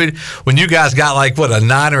COVID when you guys got a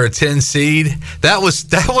 9 or a 10 seed. That was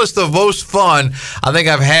the most fun I think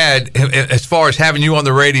I've had as far as having you on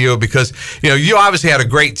the radio, because you obviously had a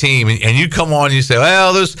great team, and you come on and you say,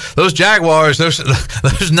 well, those Jaguars, those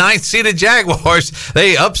 9th seeded Jaguars,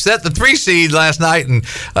 they upset the 3 seed last night, and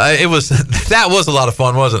that was a lot of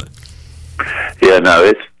fun, wasn't it? Yeah,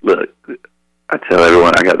 no, look. I tell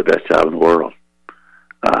everyone I got the best job in the world.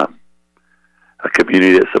 A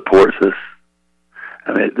community that supports us.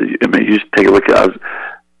 I mean, you just take a look at.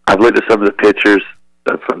 I've looked at some of the pictures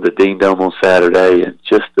from the Dean Dome on Saturday, and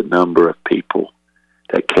just the number of people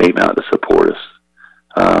that came out to support us.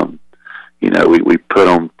 We put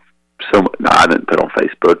on some. No, I didn't put on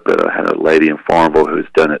Facebook, but I had a lady in Farmville who's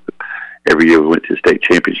done it every year. We went to the state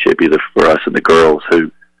championship, either for us and the girls, who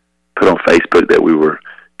put on Facebook that we were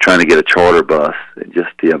trying to get a charter bus, and just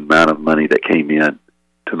the amount of money that came in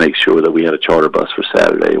to make sure that we had a charter bus for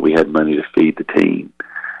Saturday. We had money to feed the team,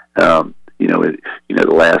 the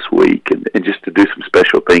last week, and just to do some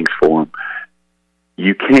special things for them.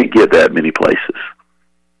 You can't get that many places.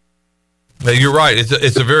 You're right.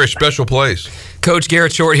 It's a very special place. Coach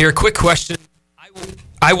Garrett Short here. Quick question.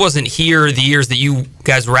 I wasn't here the years that you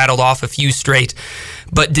guys rattled off a few straight,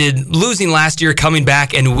 But did losing last year, coming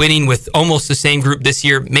back and winning with almost the same group this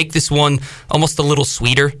year, make this one almost a little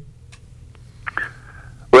sweeter?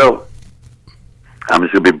 Well, I'm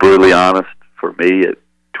just going to be brutally honest. For me, at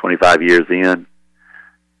 25 years in,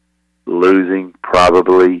 losing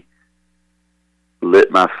probably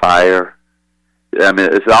lit my fire. I mean,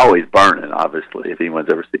 it's always burning, obviously, if anyone's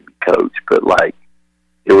ever seen me coach. But, like,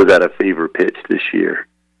 it was at a fever pitch this year.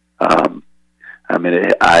 I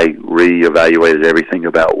mean, I reevaluated everything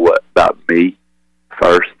about me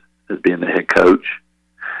first as being the head coach,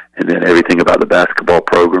 and then everything about the basketball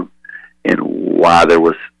program and why there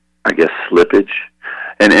was, I guess, slippage.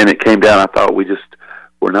 And it came down, I thought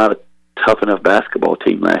we're not a tough enough basketball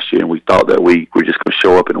team last year, and we thought that we were just going to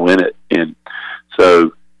show up and win it. And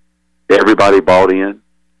so everybody bought in.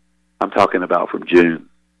 I'm talking about from June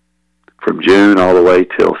all the way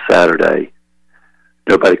till Saturday.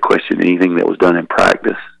 Nobody questioned anything that was done in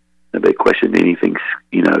practice. Nobody questioned anything,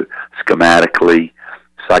 schematically,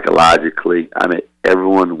 psychologically. I mean,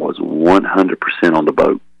 everyone was 100% on the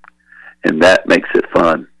boat, and that makes it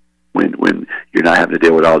fun when you're not having to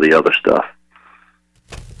deal with all the other stuff.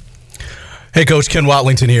 Hey, Coach, Ken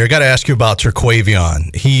Watlington here. I got to ask you about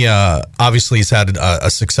Terquavion. He obviously has had a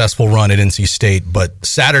successful run at NC State, but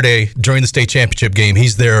Saturday during the state championship game,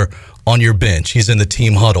 he's there on your bench. He's in the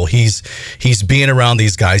team huddle. He's being around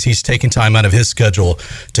these guys. He's taking time out of his schedule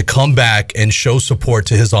to come back and show support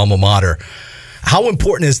to his alma mater. How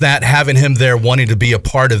important is that, having him there, wanting to be a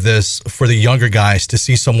part of this for the younger guys, to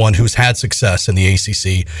see someone who's had success in the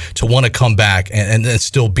ACC to want to come back and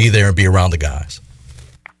still be there and be around the guys?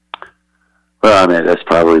 Well, I mean, that's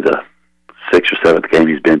probably the 6th or 7th game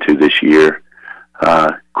he's been to this year.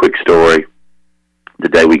 Quick story. The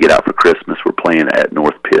day we get out for Christmas, we're playing at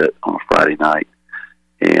North Pitt on a Friday night.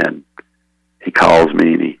 And he calls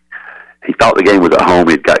me, and he thought the game was at home.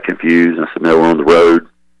 He got confused. And I said, no, we're on the road.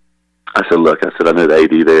 I said, look, I know the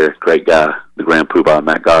AD there, great guy, the Grand Poobah,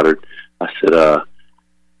 Matt Goddard. I said,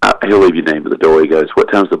 he'll leave your name at the door. He goes,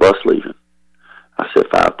 what time's the bus leaving? I said,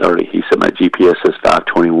 5:30. He said, my GPS says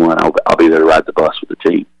 5:21. I'll be there to ride the bus with the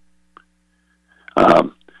team.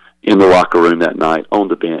 In the locker room that night, on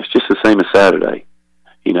the bench, just the same as Saturday.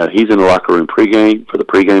 He's in the locker room pregame for the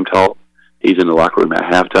pregame talk. He's in the locker room at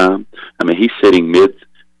halftime. I mean, he's sitting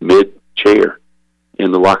mid-chair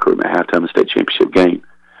in the locker room at halftime of the state championship game.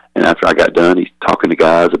 And after I got done, he's talking to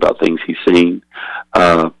guys about things he's seen.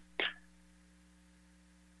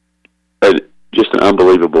 Just an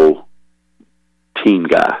unbelievable team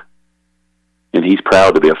guy. And he's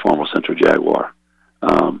proud to be a former Central Jaguar.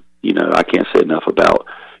 I can't say enough about,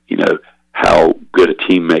 how good a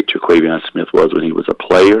teammate Terquavion Smith was when he was a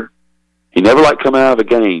player. He never liked coming out of a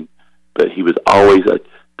game, but he was always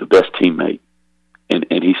the best teammate. And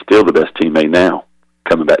he's still the best teammate now,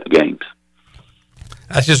 coming back to games.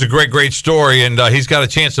 That's just a great story, and he's got a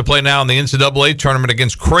chance to play now in the NCAA tournament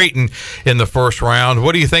against Creighton in the first round.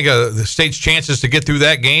 What do you think of the state's chances to get through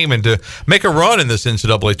that game and to make a run in this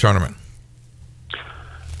NCAA tournament?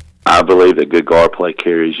 I believe that good guard play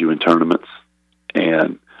carries you in tournaments,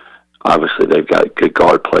 and obviously they've got good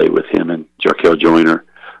guard play with him and Jarkel Joyner.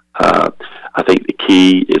 I think the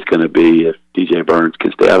key is going to be if DJ Burns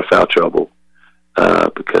can stay out of foul trouble,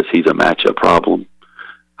 because he's a matchup problem.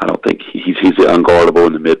 I don't think he's unguardable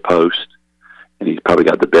in the mid post, and he's probably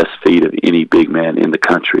got the best feet of any big man in the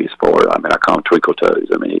country. I call him Twinkle Toes.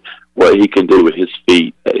 I mean, what he can do with his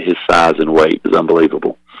feet at his size and weight is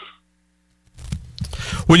unbelievable.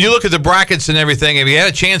 When you look at the brackets and everything, have you had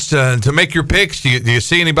a chance to make your picks? Do you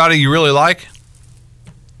see anybody you really like?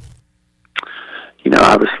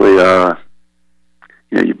 Obviously, your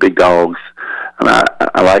big dogs. I mean,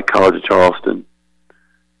 I like College of Charleston.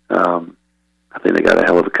 I think they got a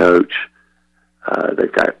hell of a coach.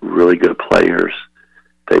 They've got really good players.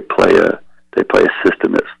 They play a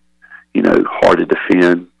system that's hard to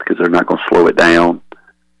defend because they're not going to slow it down.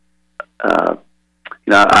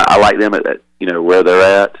 I like them at where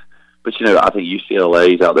they're at, but I think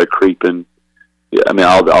UCLA's out there creeping. I mean,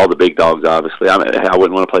 all the big dogs, obviously. I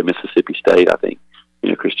wouldn't want to play Mississippi State. I think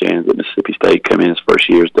Chris Jans at Mississippi State come in his first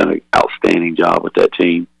year, has done an outstanding job with that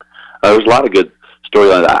team. There's a lot of good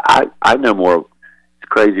storylines. I know more. It's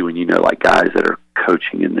crazy when like guys that are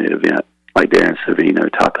coaching in the event, like Darren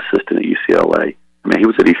Savino, top assistant at UCLA. I mean, he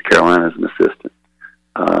was at East Carolina as an assistant.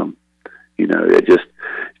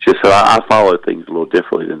 It's just so I follow things a little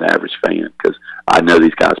differently than the average fan because I know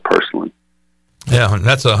these guys personally. Yeah,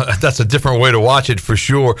 that's a different way to watch it for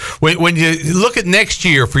sure. When you look at next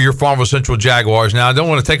year for your Farmville Central Jaguars, now I don't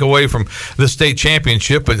want to take away from the state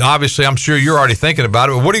championship, but obviously I'm sure you're already thinking about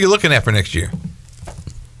it. But what are you looking at for next year?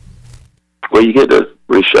 Well, you get to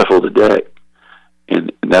reshuffle the deck,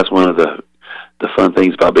 and that's one of the fun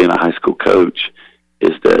things about being a high school coach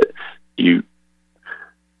is that we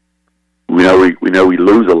know we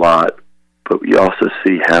lose a lot, but we also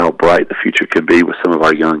see how bright the future can be with some of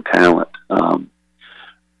our young talent.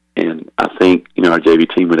 And I think, our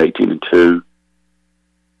JV team went 18-2.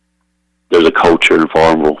 There's a culture in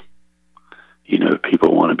Farmville.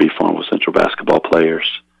 People want to be Farmville Central basketball players.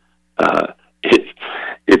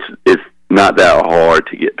 It's not that hard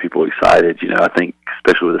to get people excited. I think,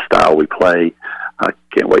 especially with the style we play, I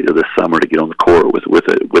can't wait till this summer to get on the court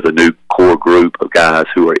with a new core group of guys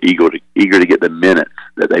who are eager to get the minutes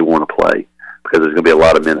that they want to play, because there's going to be a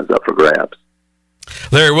lot of minutes up for grabs.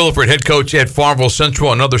 Larry Williford, head coach at Farmville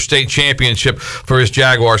Central, another state championship for his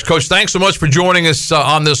Jaguars. Coach, thanks so much for joining us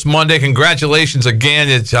on this Monday. Congratulations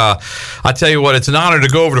again. I tell you what, it's an honor to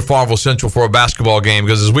go over to Farmville Central for a basketball game,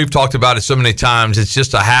 because as we've talked about it so many times, it's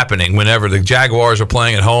just a happening whenever the Jaguars are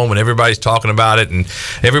playing at home and everybody's talking about it, and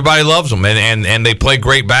everybody loves them, and they play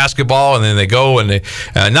great basketball, and then they go and they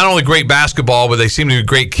not only great basketball, but they seem to be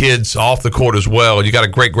great kids off the court as well. You got a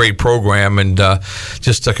great program, and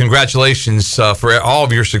just congratulations for all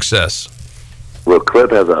of your success. Well,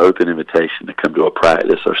 Clip has an open invitation to come to a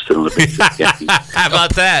practice or sit on the bench. How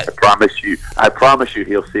about that? I promise you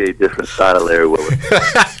he'll see a different side of Larry Willis.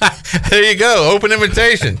 There you go. Open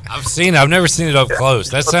invitation. I've never seen it up close.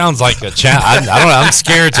 That sounds like a challenge. I don't know. I'm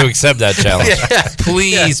scared to accept that challenge. Yeah.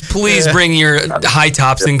 Please bring your high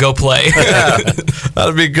tops and go play.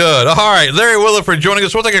 That'll be good. All right. Larry Williford joining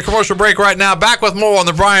us. We'll take a commercial break right now. Back with more on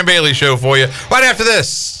the Brian Bailey Show for you right after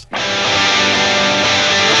this.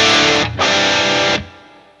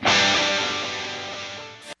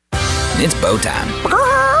 It's bow time.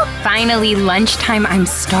 Finally, lunchtime. I'm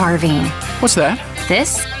starving. What's that?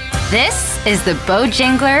 This is the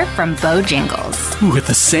Bojangler from Bojangles. With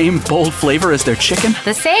the same bold flavor as their chicken?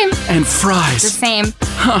 The same. And fries? The same.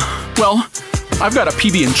 Huh. Well, I've got a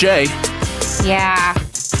PB&J. Yeah,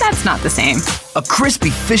 that's not the same. A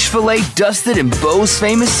crispy fish fillet dusted in Bo's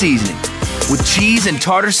famous seasoning. With cheese and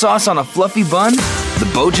tartar sauce on a fluffy bun, the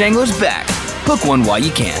Bojangler's back. Hook one while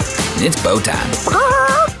you can. It's bow time.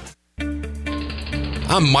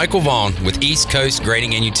 I'm Michael Vaughn with East Coast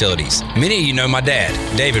Grading and Utilities. Many of you know my dad,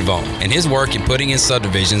 David Vaughn, and his work in putting in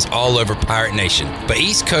subdivisions all over Pirate Nation. But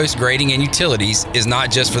East Coast Grading and Utilities is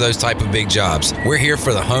not just for those type of big jobs. We're here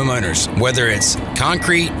for the homeowners. Whether it's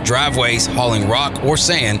concrete, driveways, hauling rock, or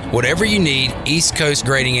sand, whatever you need, East Coast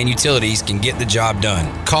Grading and Utilities can get the job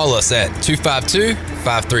done. Call us at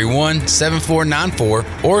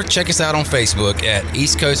 252-531-7494 or check us out on Facebook at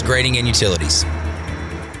East Coast Grading and Utilities.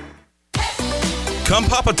 Come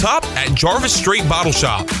pop a top at Jarvis Street Bottle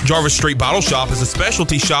Shop. Jarvis Street Bottle Shop is a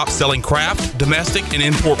specialty shop selling craft, domestic, and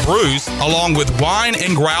import brews, along with wine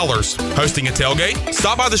and growlers. Hosting a tailgate?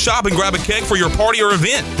 Stop by the shop and grab a keg for your party or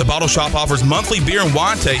event. The Bottle Shop offers monthly beer and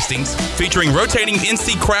wine tastings featuring rotating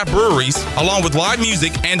NC craft breweries, along with live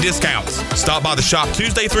music and discounts. Stop by the shop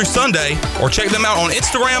Tuesday through Sunday, or check them out on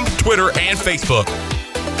Instagram, Twitter, and Facebook.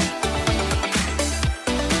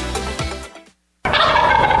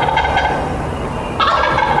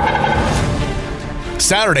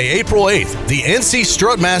 Saturday, April 8th, the NC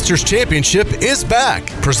Strut Masters Championship is back.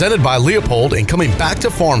 Presented by Leopold and coming back to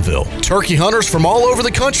Farmville. Turkey hunters from all over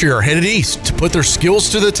the country are headed east to put their skills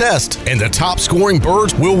to the test, and the top scoring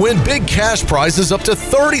birds will win big cash prizes up to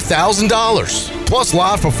 $30,000. Plus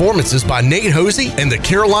live performances by Nate Hosey and the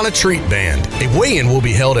Carolina Treat Band. A weigh-in will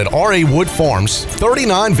be held at R.A. Wood Farms,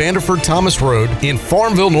 39 Vanderford Thomas Road in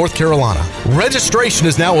Farmville, North Carolina. Registration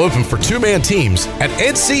is now open for two-man teams at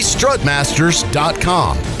ncstrutmasters.com.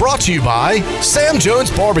 Brought to you by Sam Jones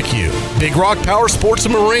Barbecue, Big Rock Power Sports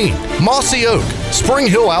and Marine, Mossy Oak, Spring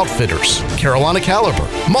Hill Outfitters, Carolina Caliber,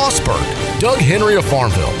 Mossberg, Doug Henry of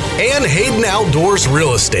Farmville, and Hayden Outdoors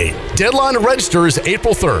Real Estate. Deadline to register is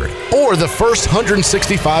April 3rd, or the first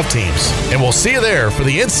 165 teams. And we'll see you there for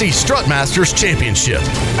the NC Strut Masters Championship.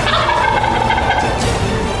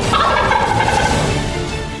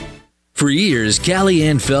 For years, Callie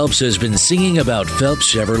Ann Phelps has been singing about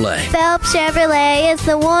Phelps Chevrolet. Phelps Chevrolet is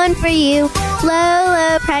the one for you.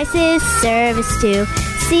 Low prices, service too.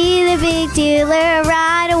 See the big dealer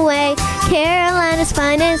right away. Carolina's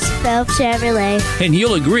finest, Phelps Chevrolet. And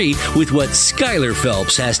you'll agree with what Skylar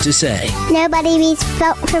Phelps has to say. Nobody beats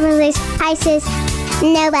Phelps Chevrolet's prices.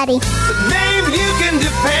 Nobody. The name you can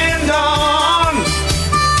depend on.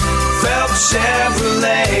 Phelps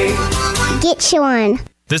Chevrolet. Get you one.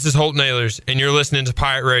 This is Holt Nailers, and you're listening to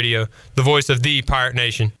Pirate Radio, the voice of the Pirate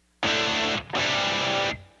Nation.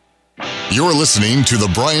 You're listening to The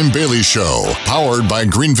Brian Bailey Show, powered by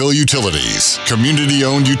Greenville Utilities.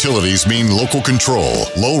 Community-owned utilities mean local control,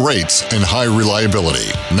 low rates, and high reliability.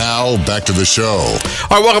 Now, back to the show.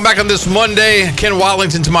 All right, welcome back on this Monday. Ken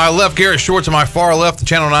Watlington to my left, Garrett Short to my far left, the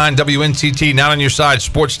Channel 9 WNTT, Not On Your Side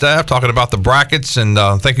sports staff, talking about the brackets, and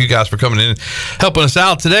thank you guys for coming in and helping us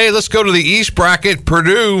out today. Let's go to the East bracket.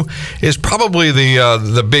 Purdue is probably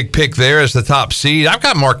the big pick there as the top seed. I've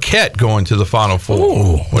got Marquette going to the Final Four.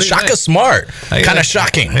 Ooh, Shaka Smart. Kind of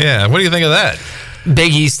shocking. Yeah, what do you think of that?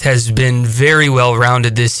 Big East has been very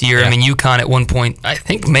well-rounded this year. Yeah. I mean, UConn at one point, I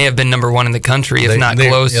think, may have been number one in the country, if not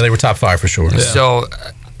close. Yeah, they were top 5 for sure. Yeah. So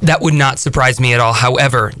that would not surprise me at all.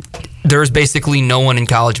 However, there's basically no one in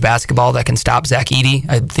college basketball that can stop Zach Edey.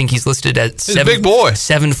 I think he's listed at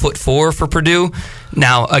 7'4" for Purdue.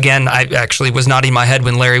 Now, again, I actually was nodding my head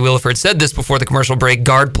when Larry Williford said this before the commercial break.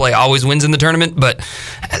 Guard play always wins in the tournament, but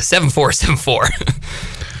 7'4".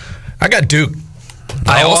 I got Duke.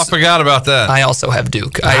 I forgot about that. I also have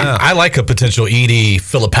Duke. I like a potential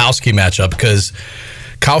Edey-Filipowski matchup because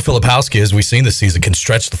Kyle Filipowski, as we've seen this season, can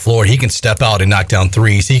stretch the floor. He can step out and knock down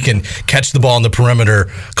threes. He can catch the ball on the perimeter,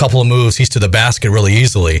 a couple of moves. He's to the basket really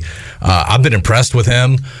easily. I've been impressed with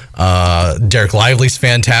him. Derek Lively's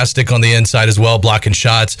fantastic on the inside as well, blocking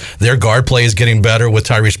shots. Their guard play is getting better with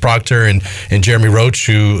Tyrese Proctor and Jeremy Roach,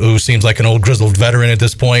 who seems like an old grizzled veteran at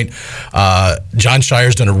this point. John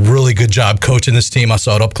Shire's done a really good job coaching this team. I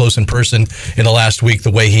saw it up close in person in the last week,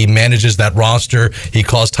 the way he manages that roster. He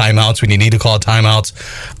calls timeouts when you need to call timeouts.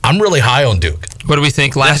 I'm really high on Duke. What do we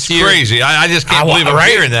think last year? That's crazy. I just can't believe I'm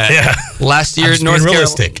hearing that. Yeah. Last year,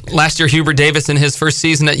 last year, Hubert Davis in his first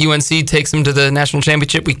season at UNC takes him to the national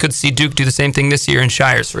championship. We could see Duke do the same thing this year in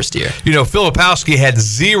Shire's first year. You know, Filipowski had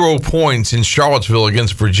 0 points in Charlottesville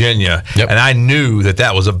against Virginia, and I knew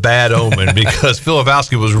that was a bad omen because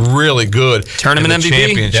Filipowski was really good tournament in the MVP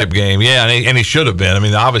championship game. Yeah, and he should have been. I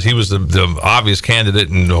mean, obviously he was the obvious candidate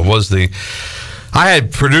and was the. I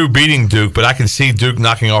had Purdue beating Duke, but I can see Duke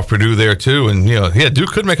knocking off Purdue there too. And Duke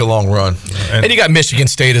could make a long run. And you got Michigan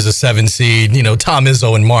State as a 7 seed. Tom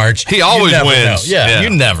Izzo in March. He always wins. Yeah, you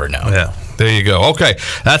never know. Yeah. There you go. Okay,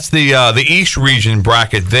 that's the East region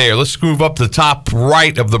bracket there. Let's move up to the top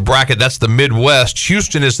right of the bracket. That's the Midwest.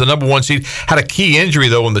 Houston is the number 1 seed. Had a key injury,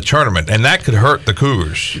 though, in the tournament, and that could hurt the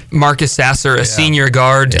Cougars. Marcus Sasser, a senior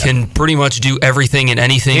guard, can pretty much do everything and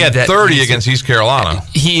anything. He had 30 against East Carolina.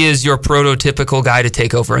 He is your prototypical guy to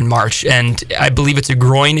take over in March, and I believe it's a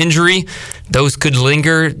groin injury. Those could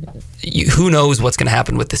linger. Who knows what's going to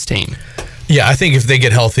happen with this team? Yeah, I think if they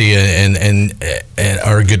get healthy and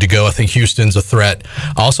are good to go, I think Houston's a threat.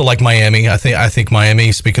 I also like Miami. I think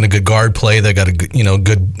Miami, speaking of good guard play, they got a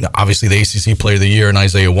good, obviously the ACC Player of the Year and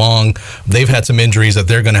Isaiah Wong. They've had some injuries that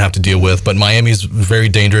they're going to have to deal with, but Miami's very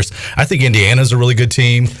dangerous. I think Indiana's a really good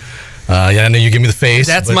team. I know you give me the face.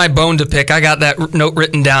 That's my bone to pick. I got that note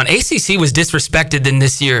written down. ACC was disrespected in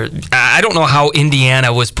this year. I don't know how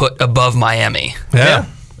Indiana was put above Miami.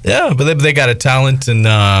 Yeah, but they got a talent and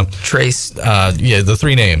Trace. The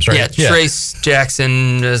 3 names, right? Yeah, Trace,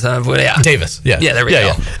 Jackson, Davis. Yeah, there we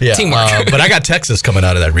go. Yeah. Teamwork. But I got Texas coming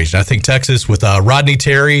out of that region. I think Texas with Rodney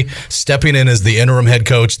Terry stepping in as the interim head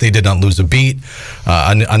coach, they did not lose a beat.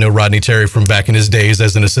 I know Rodney Terry from back in his days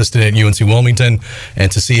as an assistant at UNC Wilmington,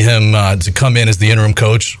 and to see him to come in as the interim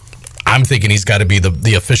coach, I'm thinking he's got to be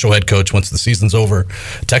the official head coach once the season's over.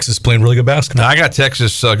 Texas playing really good basketball. I got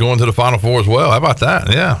Texas going to the Final Four as well. How about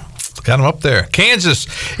that? Yeah. Got them up there. Kansas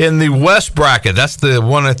in the West bracket. That's the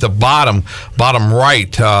one at the bottom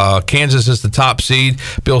right. Kansas is the top seed.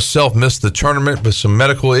 Bill Self missed the tournament with some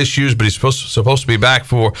medical issues, but he's supposed to be back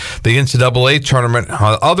for the NCAA tournament.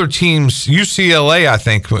 Other teams, UCLA, I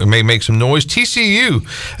think, may make some noise. TCU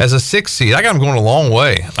as a 6th seed. I got them going a long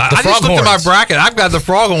way. I just looked at my bracket. I've got the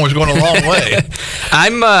Froghorns going a long way.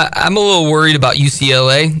 I'm a little worried about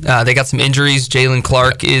UCLA. They got some injuries. Jalen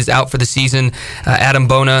Clark is out for the season. Adam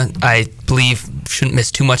Bona, I believe, shouldn't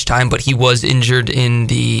miss too much time, but he was injured in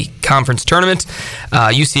the conference tournament.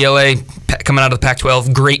 UCLA, coming out of the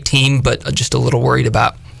Pac-12, great team, but just a little worried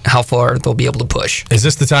about how far they'll be able to push. Is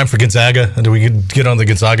this the time for Gonzaga? Do we get on the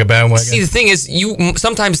Gonzaga bandwagon? See, the thing is, you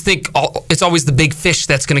sometimes think it's always the big fish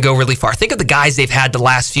that's going to go really far. Think of the guys they've had the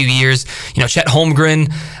last few years. Chet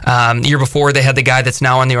Holmgren. The year before, they had the guy that's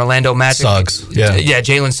now on the Orlando Magic. Suggs. Yeah,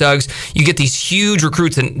 Jalen Suggs. You get these huge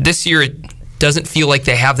recruits, and this year doesn't feel like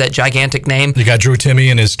they have that gigantic name. You got Drew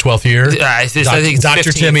Timme in his 12th year. I think it's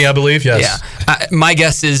Dr. 15th. Timme, I believe, yes. Yeah. My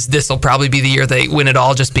guess is this will probably be the year they win it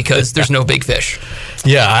all just because there's no big fish.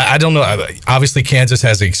 Yeah, I don't know. Obviously, Kansas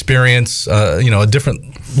has experience, a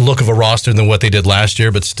different look of a roster than what they did last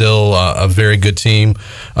year, but still a very good team.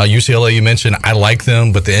 UCLA, you mentioned, I like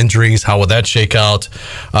them, but the injuries, how would that shake out?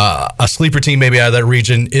 A sleeper team maybe out of that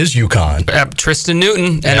region is UConn. Tristan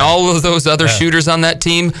Newton and all of those other shooters on that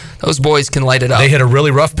team, those boys can light it up. They hit a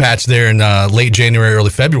really rough patch there in late January, early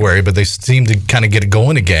February, but they seemed to kind of get it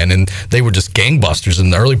going again, and they were just gangbusters in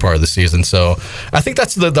the early part of the season. So I think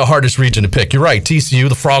that's the hardest region to pick. You're right, TCU,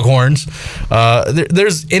 the Froghorns.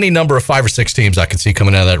 There's any number of 5 or 6 teams I could see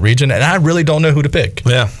coming out of that region, and I really don't know who to pick.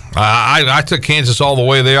 Yeah, I took Kansas all the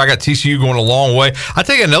way there. I got TCU going a long way. I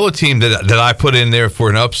take another team that I put in there for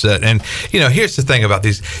an upset. And, here's the thing about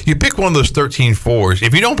these. You pick one of those 13-4s.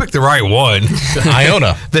 If you don't pick the right one.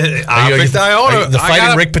 Iona. I picked Iona. The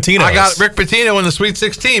Fighting Rick Pitino. I got Rick Pitino in the Sweet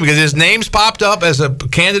 16 because his name's popped up as a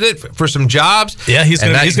candidate for some jobs. Yeah, he's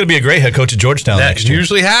going to be a great head coach at Georgetown next year. That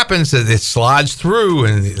usually happens. That it slides through,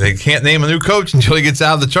 and they can't name a new coach until he gets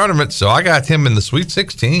out of the tournament. So I got him in the Sweet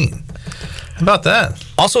 16. How about that?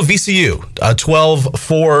 Also, VCU, a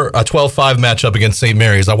 12-5 matchup against St.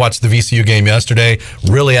 Mary's. I watched the VCU game yesterday.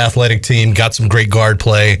 Really athletic team, got some great guard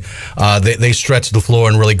play. They stretch the floor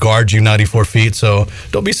and really guard you 94 feet. So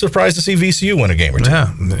don't be surprised to see VCU win a game or two.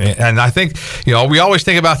 Yeah, and I think we always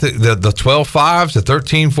think about the 12-5s, the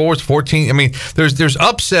 13-4s, 14. I mean, there's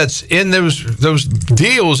upsets in those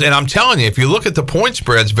deals, and I'm telling you, if you look at the point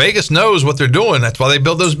spreads, Vegas knows what they're doing. That's why they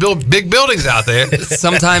build those big buildings out there.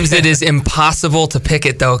 Sometimes it is impossible to pick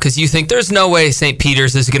it, though, because you think there's no way St.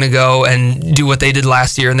 Peter's is going to go and do what they did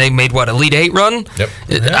last year, and they made, Elite 8 run? Yep.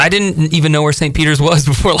 I didn't even know where St. Peter's was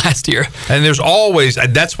before last year. And there's always,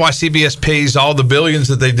 that's why CBS pays all the billions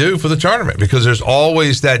that they do for the tournament, because there's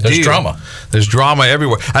always that There's deal. drama. There's drama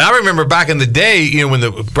everywhere. And I remember back in the day, when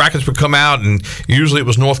the brackets would come out, and usually it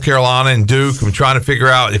was North Carolina and Duke, and trying to figure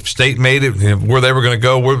out if State made it, where they were going to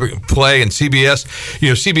go, where they were going to play, and CBS,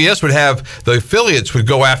 CBS would have, the affiliates would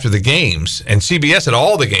go after the games, and CBS had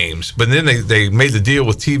all the games, but then they made the deal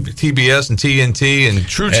with TBS and TNT and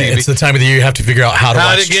True TV. It's the time of the year you have to figure out how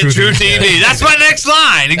to get True TV. That's my next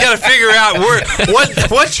line. You got to figure out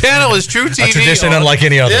what channel is True TV. A tradition on. Unlike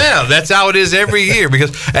any other. Yeah, that's how it is every year,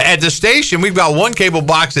 because at the station we've got one cable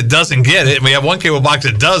box that doesn't get it, and we have one cable box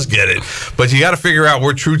that does get it. But you got to figure out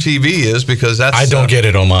where True TV is, because that's I don't get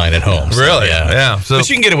it on mine at home. Really? So, yeah. So, but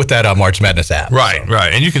you can get it with that March Madness app. Right.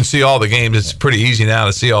 And you can see all the games. It's pretty easy now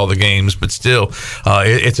to see all the games, but still,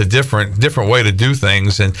 it's a different way to do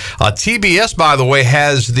things. And TBS, by the way,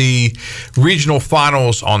 has the regional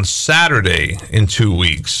finals on Saturday in 2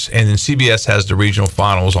 weeks, and then CBS has the regional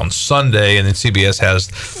finals on Sunday, and then CBS has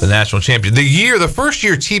the national championship. The first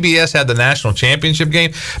year TBS had the national championship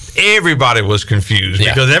game, everybody was confused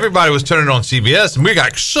because everybody was turning on CBS, and we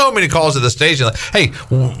got so many calls at the station like, "Hey,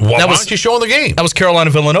 why aren't you showing the game?" That was Carolina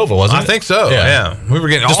Villanova, wasn't it? I think so. Yeah. We were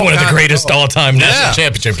getting just one of the greatest all-time national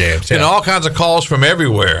championship games. And all kinds of calls from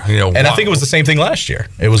everywhere. And I think it was the same thing last year.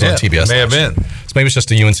 It was on TBS. May have been. So maybe it's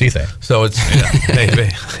just a UNC thing. So it's maybe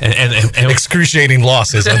and excruciating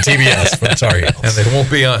losses on TBS for the Tar Heels. And they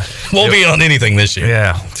won't be on anything this year.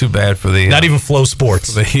 Yeah, too bad for the not even Flow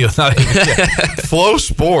Sports. Flow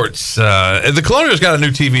Sports. The Colonial's got a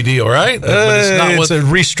new TV deal, right? It's a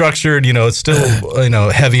restructured. It's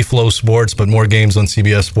still heavy Flow Sports, but more games on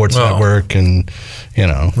CBS Sports Network, and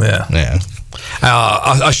yeah.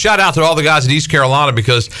 A shout out to all the guys at East Carolina,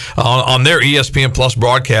 because on their ESPN Plus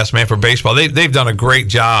broadcast, man, for baseball, they've done a great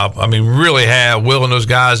job. I mean, really have. Will and those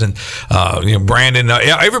guys, and Brandon,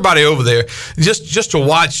 everybody over there, just to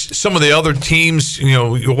watch some of the other teams.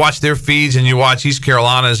 You watch their feeds, and you watch East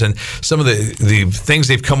Carolina's, and some of the things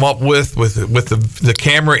they've come up with the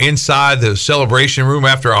camera inside the celebration room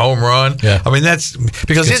after a home run. Yeah. I mean, that's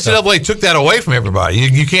because the NCAA took that away from everybody.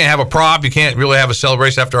 You can't have a prop. You can't really have a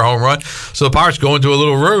celebration after a home run. So the Pirates go into a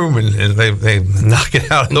little room and they knock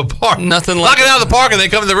it out of the park. Knock it out of the park, and they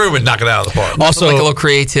come in the room and knock it out of the park. Also, like a little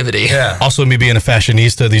creativity. Yeah. Also, me being a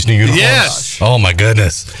fashionista, these new uniforms. Yes. Oh my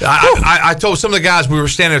goodness. I told some of the guys, we were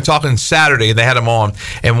standing there talking Saturday, and they had them on,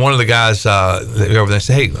 and one of the guys over there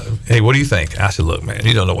said, "Hey, what do you think?" I said, "Look, man,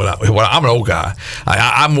 you don't know what I'm an old guy.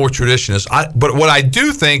 I'm more traditionalist. But what I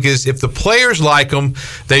do think is, if the players like them,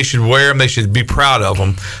 they should wear them. They should be proud of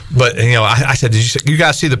them. But I said, "Did you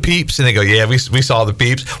guys see the peeps?" And they go, "Yeah, we saw the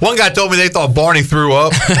peeps." One guy told me they thought Barney threw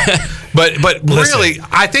up. But really,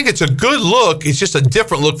 I think it's a good look. It's just a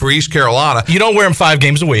different look for East Carolina. You don't wear them 5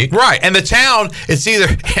 games a week. Right. And the town, it's either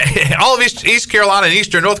all of East Carolina and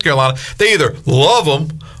Eastern North Carolina, they either love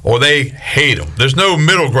them or they hate them. There's no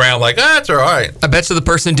middle ground like, that's all right. I bet you the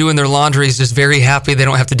person doing their laundry is just very happy they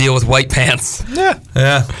don't have to deal with white pants. Yeah.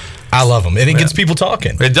 I love them. And it gets people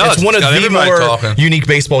talking. It does. It's one of the more unique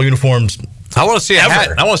baseball uniforms I want to see a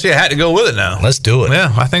hat. I want to see a hat to go with it now. Let's do it.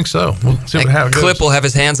 Yeah, I think so. We'll see what how it goes. Clip will have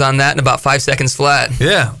his hands on that in about 5 seconds flat.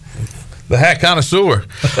 Yeah. The hat connoisseur.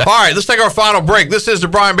 All right, let's take our final break. This is the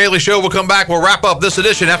Brian Bailey Show. We'll come back. We'll wrap up this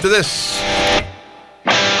edition after this.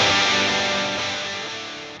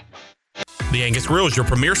 The Angus Grill is your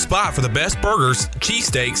premier spot for the best burgers,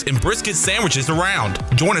 cheesesteaks, and brisket sandwiches around.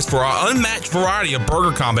 Join us for our unmatched variety of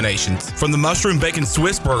burger combinations. From the mushroom bacon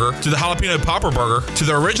Swiss burger to the jalapeno popper burger to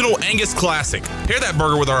the original Angus classic. Pair that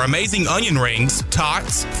burger with our amazing onion rings,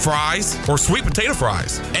 tots, fries, or sweet potato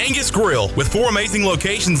fries. Angus Grill, with 4 amazing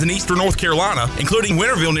locations in eastern North Carolina, including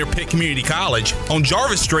Winterville near Pitt Community College, on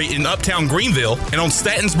Jarvis Street in uptown Greenville, and on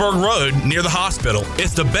Statensburg Road near the hospital.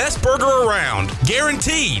 It's the best burger around,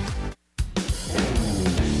 guaranteed.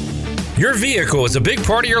 Your vehicle is a big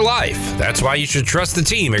part of your life. That's why you should trust the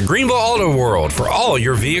team at Greenville Auto World for all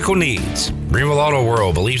your vehicle needs. Greenville Auto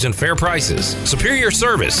World believes in fair prices, superior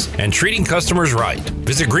service, and treating customers right.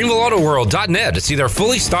 Visit GreenvilleAutoWorld.net to see their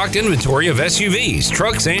fully stocked inventory of SUVs,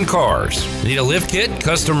 trucks, and cars. Need a lift kit,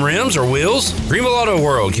 custom rims, or wheels? Greenville Auto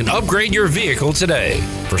World can upgrade your vehicle today.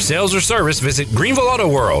 For sales or service, visit Greenville Auto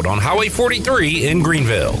World on Highway 43 in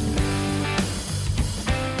Greenville.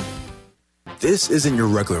 This isn't your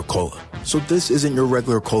regular cola, so this isn't your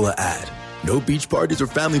regular cola ad. No beach parties or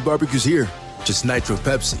family barbecues here, just Nitro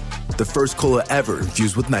Pepsi, the first cola ever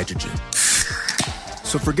infused with nitrogen.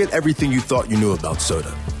 So forget everything you thought you knew about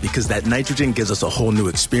soda, because that nitrogen gives us a whole new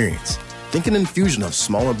experience. Think an infusion of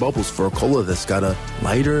smaller bubbles for a cola that's got a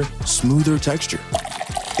lighter, smoother texture.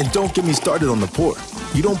 And don't get me started on the pour.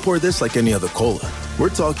 You don't pour this like any other cola. We're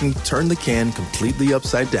talking turn the can completely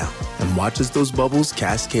upside down and watch as those bubbles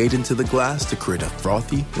cascade into the glass to create a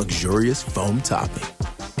frothy, luxurious foam topping.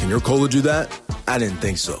 Can your cola do that? I didn't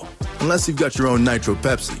think so. Unless you've got your own Nitro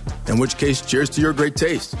Pepsi, in which case, cheers to your great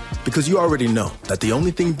taste. Because you already know that the only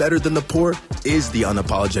thing better than the pour is the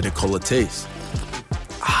unapologetic cola taste.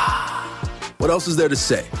 What else is there to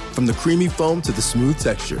say? From the creamy foam to the smooth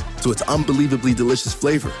texture to its unbelievably delicious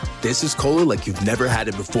flavor, this is cola like you've never had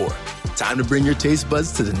it before. Time to bring your taste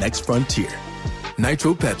buds to the next frontier.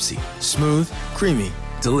 Nitro Pepsi. Smooth, creamy,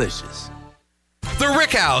 delicious. The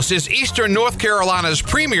Rick House is Eastern North Carolina's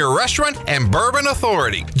premier restaurant and bourbon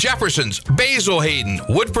authority. Jefferson's, Basil Hayden,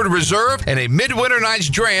 Woodford Reserve, and a Midwinter Night's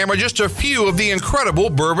Dram are just a few of the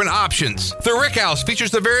incredible bourbon options. The Rick House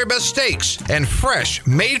features the very best steaks and fresh,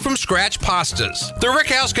 made-from-scratch pastas. The Rick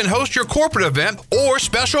House can host your corporate event or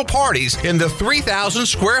special parties in the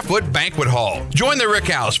 3,000-square-foot banquet hall. Join the Rick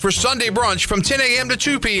House for Sunday brunch from 10 a.m. to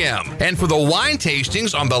 2 p.m. and for the wine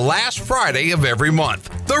tastings on the last Friday of every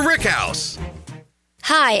month. The Rick House.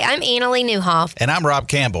 Hi, I'm Annalie Newhoff. And I'm Rob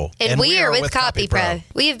Campbell. And we are with CopyPro.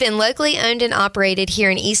 We have been locally owned and operated here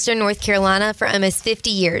in Eastern North Carolina for almost 50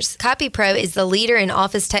 years. CopyPro is the leader in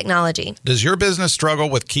office technology. Does your business struggle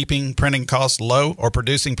with keeping printing costs low or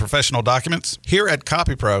producing professional documents? Here at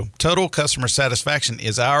CopyPro, total customer satisfaction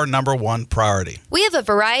is our #1 priority. We have a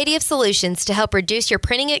variety of solutions to help reduce your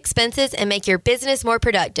printing expenses and make your business more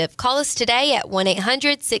productive. Call us today at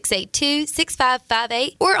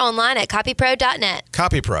 1-800-682-6558 or online at copypro.net.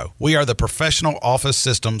 CopyPro, we are the professional office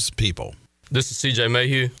systems people. This is CJ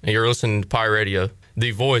Mayhew, and you're listening to Pirate Radio,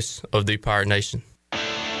 the voice of the Pirate Nation.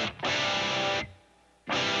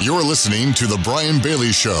 You're listening to The Brian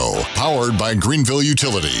Bailey Show, powered by Greenville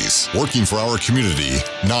Utilities, working for our community,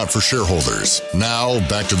 not for shareholders. Now,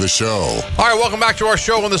 back to the show. All right, welcome back to our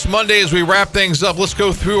show on this Monday. As we wrap things up, let's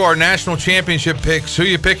go through our national championship picks. Who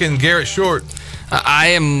you picking, Garrett Short? I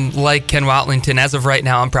am like Ken Watlington. As of right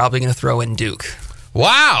now, I'm probably going to throw in Duke.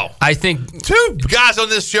 Wow. I think 2 guys on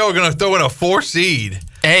this show are going to throw in a 4 seed.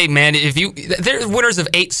 Hey, man, they're winners of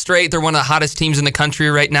 8 straight. They're one of the hottest teams in the country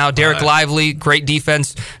right now. Derek Lively, great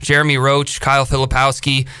defense. Jeremy Roach, Kyle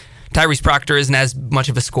Filipowski. Tyrese Proctor isn't as much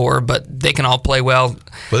of a scorer, but they can all play well.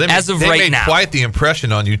 They made quite the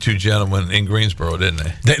impression on you 2 gentlemen in Greensboro, didn't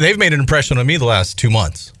they? They've made an impression on me the last 2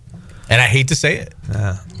 months. And I hate to say it,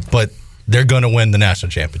 but they're going to win the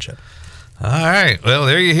national championship. All right. Well,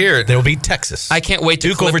 there you hear it. They'll beat Texas. I can't wait to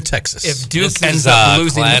Duke over Texas. If Duke ends up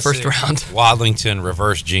losing the first round. Wadlington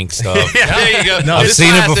reverse jinx stuff. Yeah, there you go. No, I've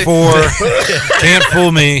seen it before. Can't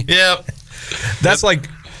fool me. Yep. That's like,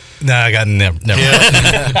 I got never.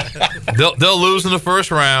 Yep. They'll lose in the first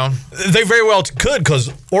round. They very well could,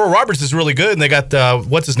 because Oral Roberts is really good, and they got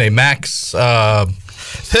what's his name, Max. They got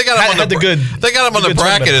him on the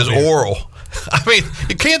bracket as Oral. I mean,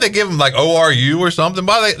 can't they give him like ORU or something?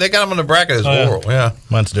 Why they got him on the bracket as Oral? Yeah,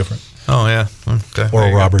 mine's different. Oh yeah, okay.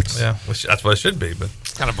 Oral Roberts. Yeah, that's what it should be. But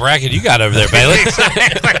what kind of bracket you got over there, Bailey?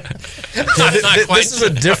 This is a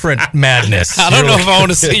different madness. I don't know if I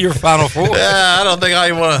want to see your Final Four. Yeah, I don't think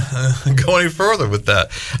I want to go any further with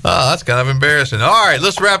that. That's kind of embarrassing. All right,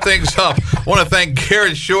 let's wrap things up. Want to thank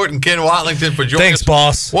Garrett Short and Ken Watlington for joining us. Thanks,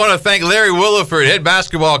 boss. Want to thank Larry Williford, head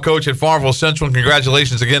basketball coach at Farmville Central, and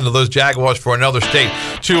congratulations again to those Jaguars for another state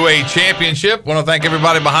 2A championship. Want to thank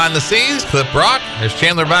everybody behind the scenes. Clip Brock, there's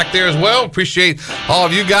Chandler back there as well. Appreciate all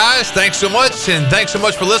of you guys. Thanks so much, and thanks so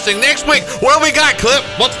much for listening. Next week, what do we got, Clip?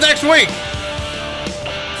 What's next week?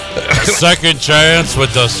 Second chance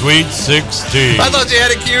with the Sweet 16. I thought you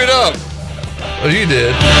had it queued up. Oh, you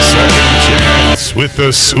did. Second chance with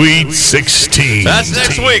the Sweet 16. That's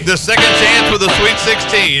next week, the second chance with the Sweet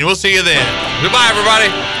 16. We'll see you then. Goodbye,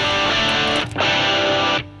 everybody.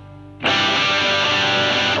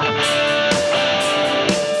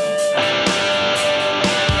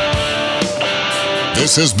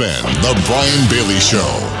 This has been The Brian Bailey Show,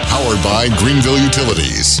 powered by Greenville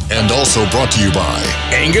Utilities, and also brought to you by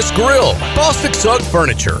Angus Grill, Bostic Sugg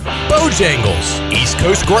Furniture, Bojangles, East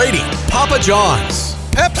Coast Grading, Papa John's,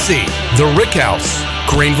 Pepsi, The Rick House,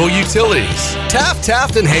 Greenville Utilities,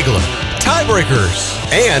 Taft and Hagler, Tiebreakers,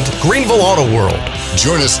 and Greenville Auto World.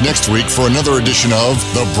 Join us next week for another edition of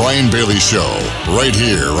The Brian Bailey Show, right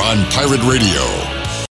here on Pirate Radio.